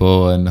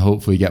relatable and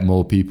hopefully get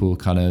more people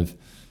kind of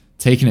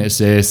taking it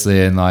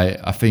seriously. And like,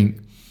 I think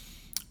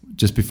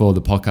just before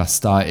the podcast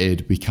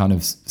started, we kind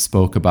of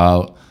spoke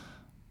about,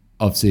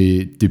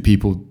 obviously, do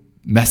people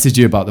message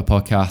you about the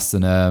podcast?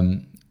 And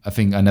I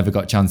think I never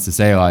got a chance to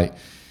say like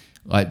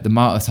the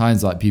amount of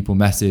times like people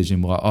message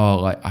and were like, oh,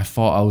 like I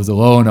thought I was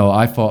alone, or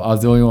I thought I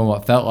was the only one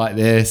that felt like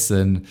this.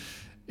 And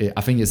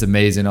I think it's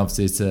amazing,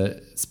 obviously,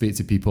 to speak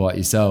to people like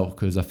yourself,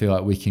 because I feel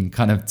like we can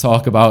kind of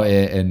talk about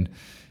it and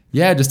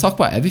just talk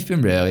about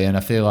everything really. And I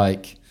feel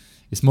like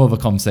it's more of a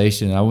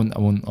conversation. I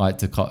wouldn't like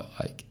to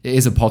like, it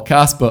is a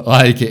podcast, but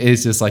like it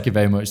is just like a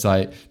very much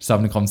like just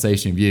having a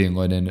conversation with you and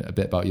learning a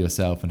bit about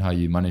yourself and how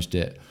you managed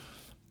it.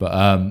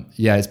 But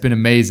it's been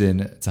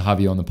amazing to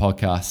have you on the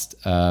podcast.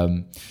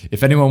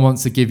 If anyone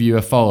wants to give you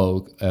a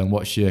follow,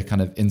 what's your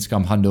kind of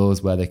Instagram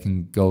handles where they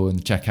can go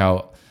and check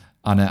out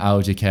Anna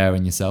Allergy Care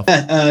and yourself?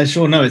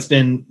 Sure. No, it's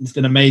been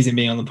amazing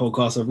being on the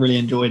podcast. I've really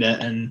enjoyed it.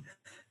 And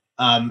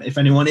if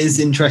anyone is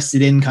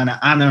interested in kind of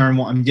Anna and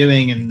what I'm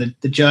doing and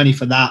the journey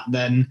for that,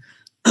 then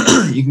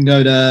you can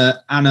go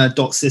to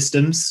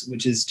anna.systems,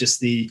 which is just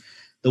the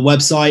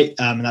website.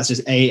 And that's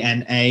just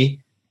ANA.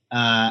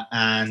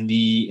 And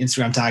the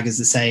Instagram tag is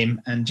the same,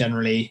 and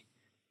generally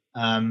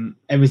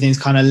everything's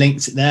kind of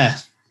linked there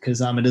because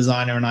I'm a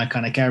designer and I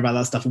kind of care about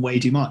that stuff way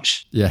too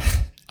much. Yeah,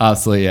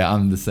 absolutely. Yeah,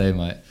 I'm the same,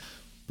 mate.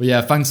 But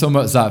yeah, thanks so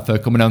much, Zach, for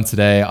coming on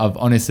today. I've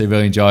honestly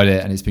really enjoyed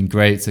it, and it's been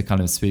great to kind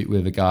of speak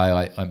with a guy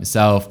like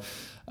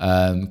myself,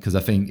 because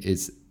I think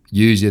it's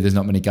usually there's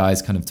not many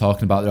guys kind of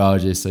talking about their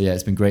allergies. So yeah,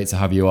 it's been great to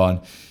have you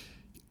on.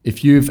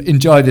 If you've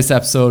enjoyed this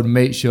episode,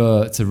 make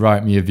sure to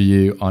write me a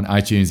review on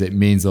iTunes. It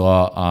means a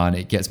lot and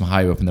it gets me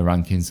higher up in the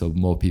rankings so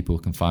more people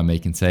can find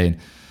Making Sane.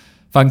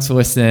 Thanks for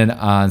listening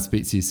and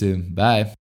speak to you soon. Bye.